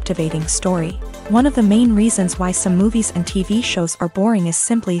truly captivating story. One of the main reasons why some movies and TV shows are boring is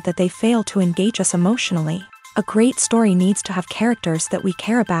simply that they fail to engage us emotionally. A great story needs to have characters that we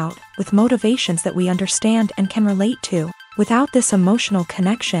care about, with motivations that we understand and can relate to. Without this emotional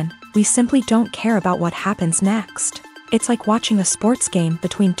connection, we simply don't care about what happens next. It's like watching a sports game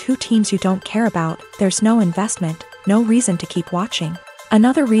between two teams you don't care about. There's no investment, no reason to keep watching.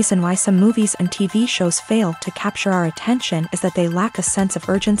 Another reason why some movies and TV shows fail to capture our attention is that they lack a sense of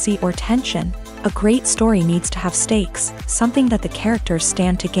urgency or tension. A great story needs to have stakes, something that the characters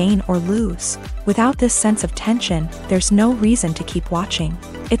stand to gain or lose. Without this sense of tension, there's no reason to keep watching.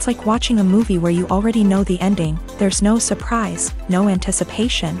 It's like watching a movie where you already know the ending. There's no surprise, no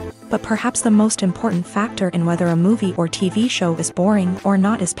anticipation. But perhaps the most important factor in whether a movie or TV show is boring or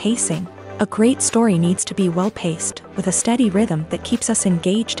not is pacing. A great story needs to be well-paced, with a steady rhythm that keeps us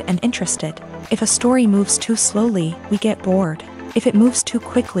engaged and interested. If a story moves too slowly, we get bored. If it moves too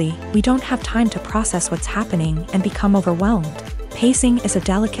quickly, we don't have time to process what's happening and become overwhelmed. Pacing is a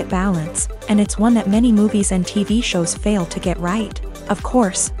delicate balance, and it's one that many movies and TV shows fail to get right. Of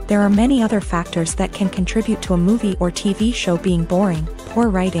course, there are many other factors that can contribute to a movie or TV show being boring: poor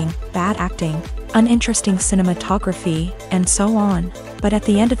writing, bad acting, uninteresting cinematography, and so on. But at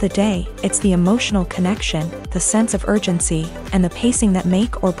the end of the day, it's the emotional connection, the sense of urgency, and the pacing that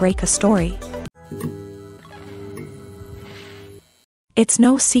make or break a story. It's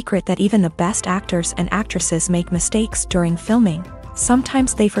no secret that even the best actors and actresses make mistakes during filming.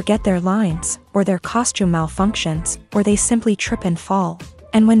 Sometimes they forget their lines, or their costume malfunctions, or they simply trip and fall.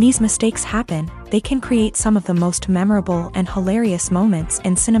 And when these mistakes happen, they can create some of the most memorable and hilarious moments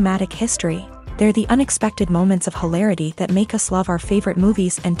in cinematic history. They're the unexpected moments of hilarity that make us love our favorite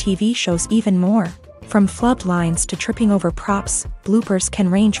movies and TV shows even more. From flubbed lines to tripping over props, bloopers can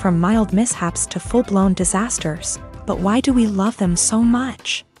range from mild mishaps to full-blown disasters. But why do we love them so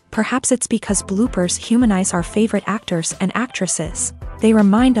much? Perhaps it's because bloopers humanize our favorite actors and actresses. They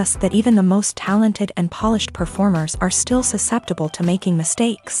remind us that even the most talented and polished performers are still susceptible to making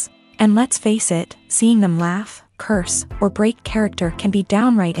mistakes. And let's face it, seeing them laugh, curse, or break character can be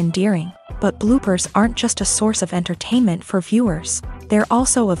downright endearing. But bloopers aren't just a source of entertainment for viewers. They're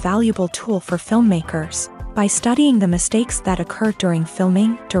also a valuable tool for filmmakers. By studying the mistakes that occurred during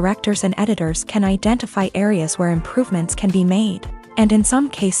filming, directors and editors can identify areas where improvements can be made. And in some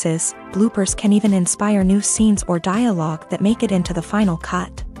cases, bloopers can even inspire new scenes or dialogue that make it into the final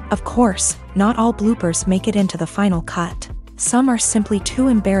cut. Of course, not all bloopers make it into the final cut. Some are simply too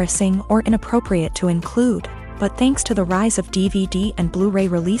embarrassing or inappropriate to include. But thanks to the rise of DVD and Blu-ray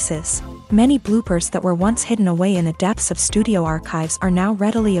releases, many bloopers that were once hidden away in the depths of studio archives are now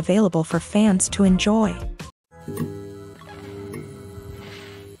readily available for fans to enjoy.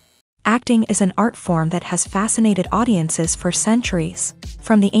 Acting is an art form that has fascinated audiences for centuries.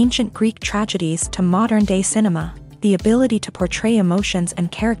 From the ancient Greek tragedies to modern-day cinema, the ability to portray emotions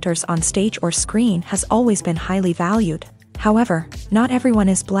and characters on stage or screen has always been highly valued. However, not everyone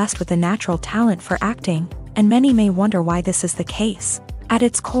is blessed with a natural talent for acting, and many may wonder why this is the case. At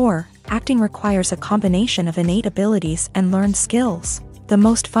its core, acting requires a combination of innate abilities and learned skills. The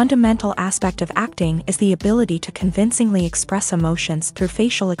most fundamental aspect of acting is the ability to convincingly express emotions through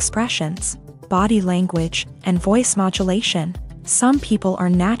facial expressions, body language, and voice modulation. Some people are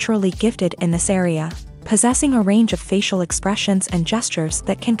naturally gifted in this area, possessing a range of facial expressions and gestures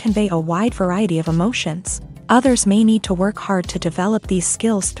that can convey a wide variety of emotions. Others may need to work hard to develop these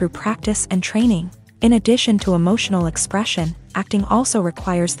skills through practice and training. In addition to emotional expression, acting also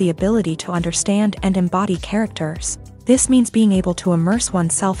requires the ability to understand and embody characters. This means being able to immerse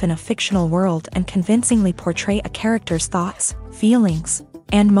oneself in a fictional world and convincingly portray a character's thoughts, feelings,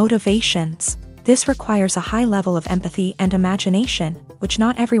 and motivations. This requires a high level of empathy and imagination, which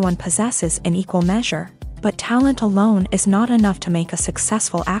not everyone possesses in equal measure. But talent alone is not enough to make a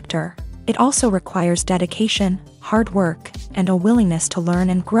successful actor. It also requires dedication, hard work, and a willingness to learn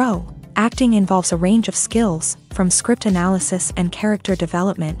and grow. Acting involves a range of skills, from script analysis and character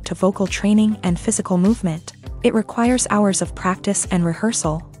development to vocal training and physical movement. It requires hours of practice and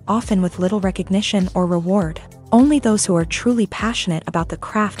rehearsal, often with little recognition or reward. Only those who are truly passionate about the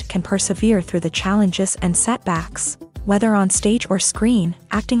craft can persevere through the challenges and setbacks. Whether on stage or screen,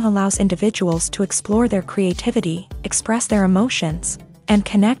 acting allows individuals to explore their creativity, express their emotions, and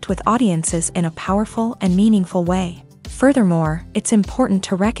connect with audiences in a powerful and meaningful way. Furthermore, it's important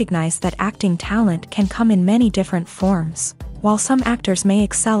to recognize that acting talent can come in many different forms. While some actors may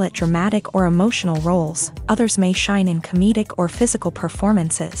excel at dramatic or emotional roles, others may shine in comedic or physical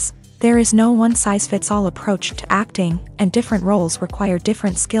performances. There is no one-size-fits-all approach to acting, and different roles require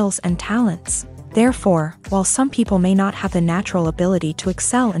different skills and talents. Therefore, while some people may not have the natural ability to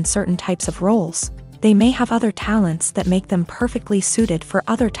excel in certain types of roles, they may have other talents that make them perfectly suited for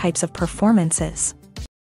other types of performances.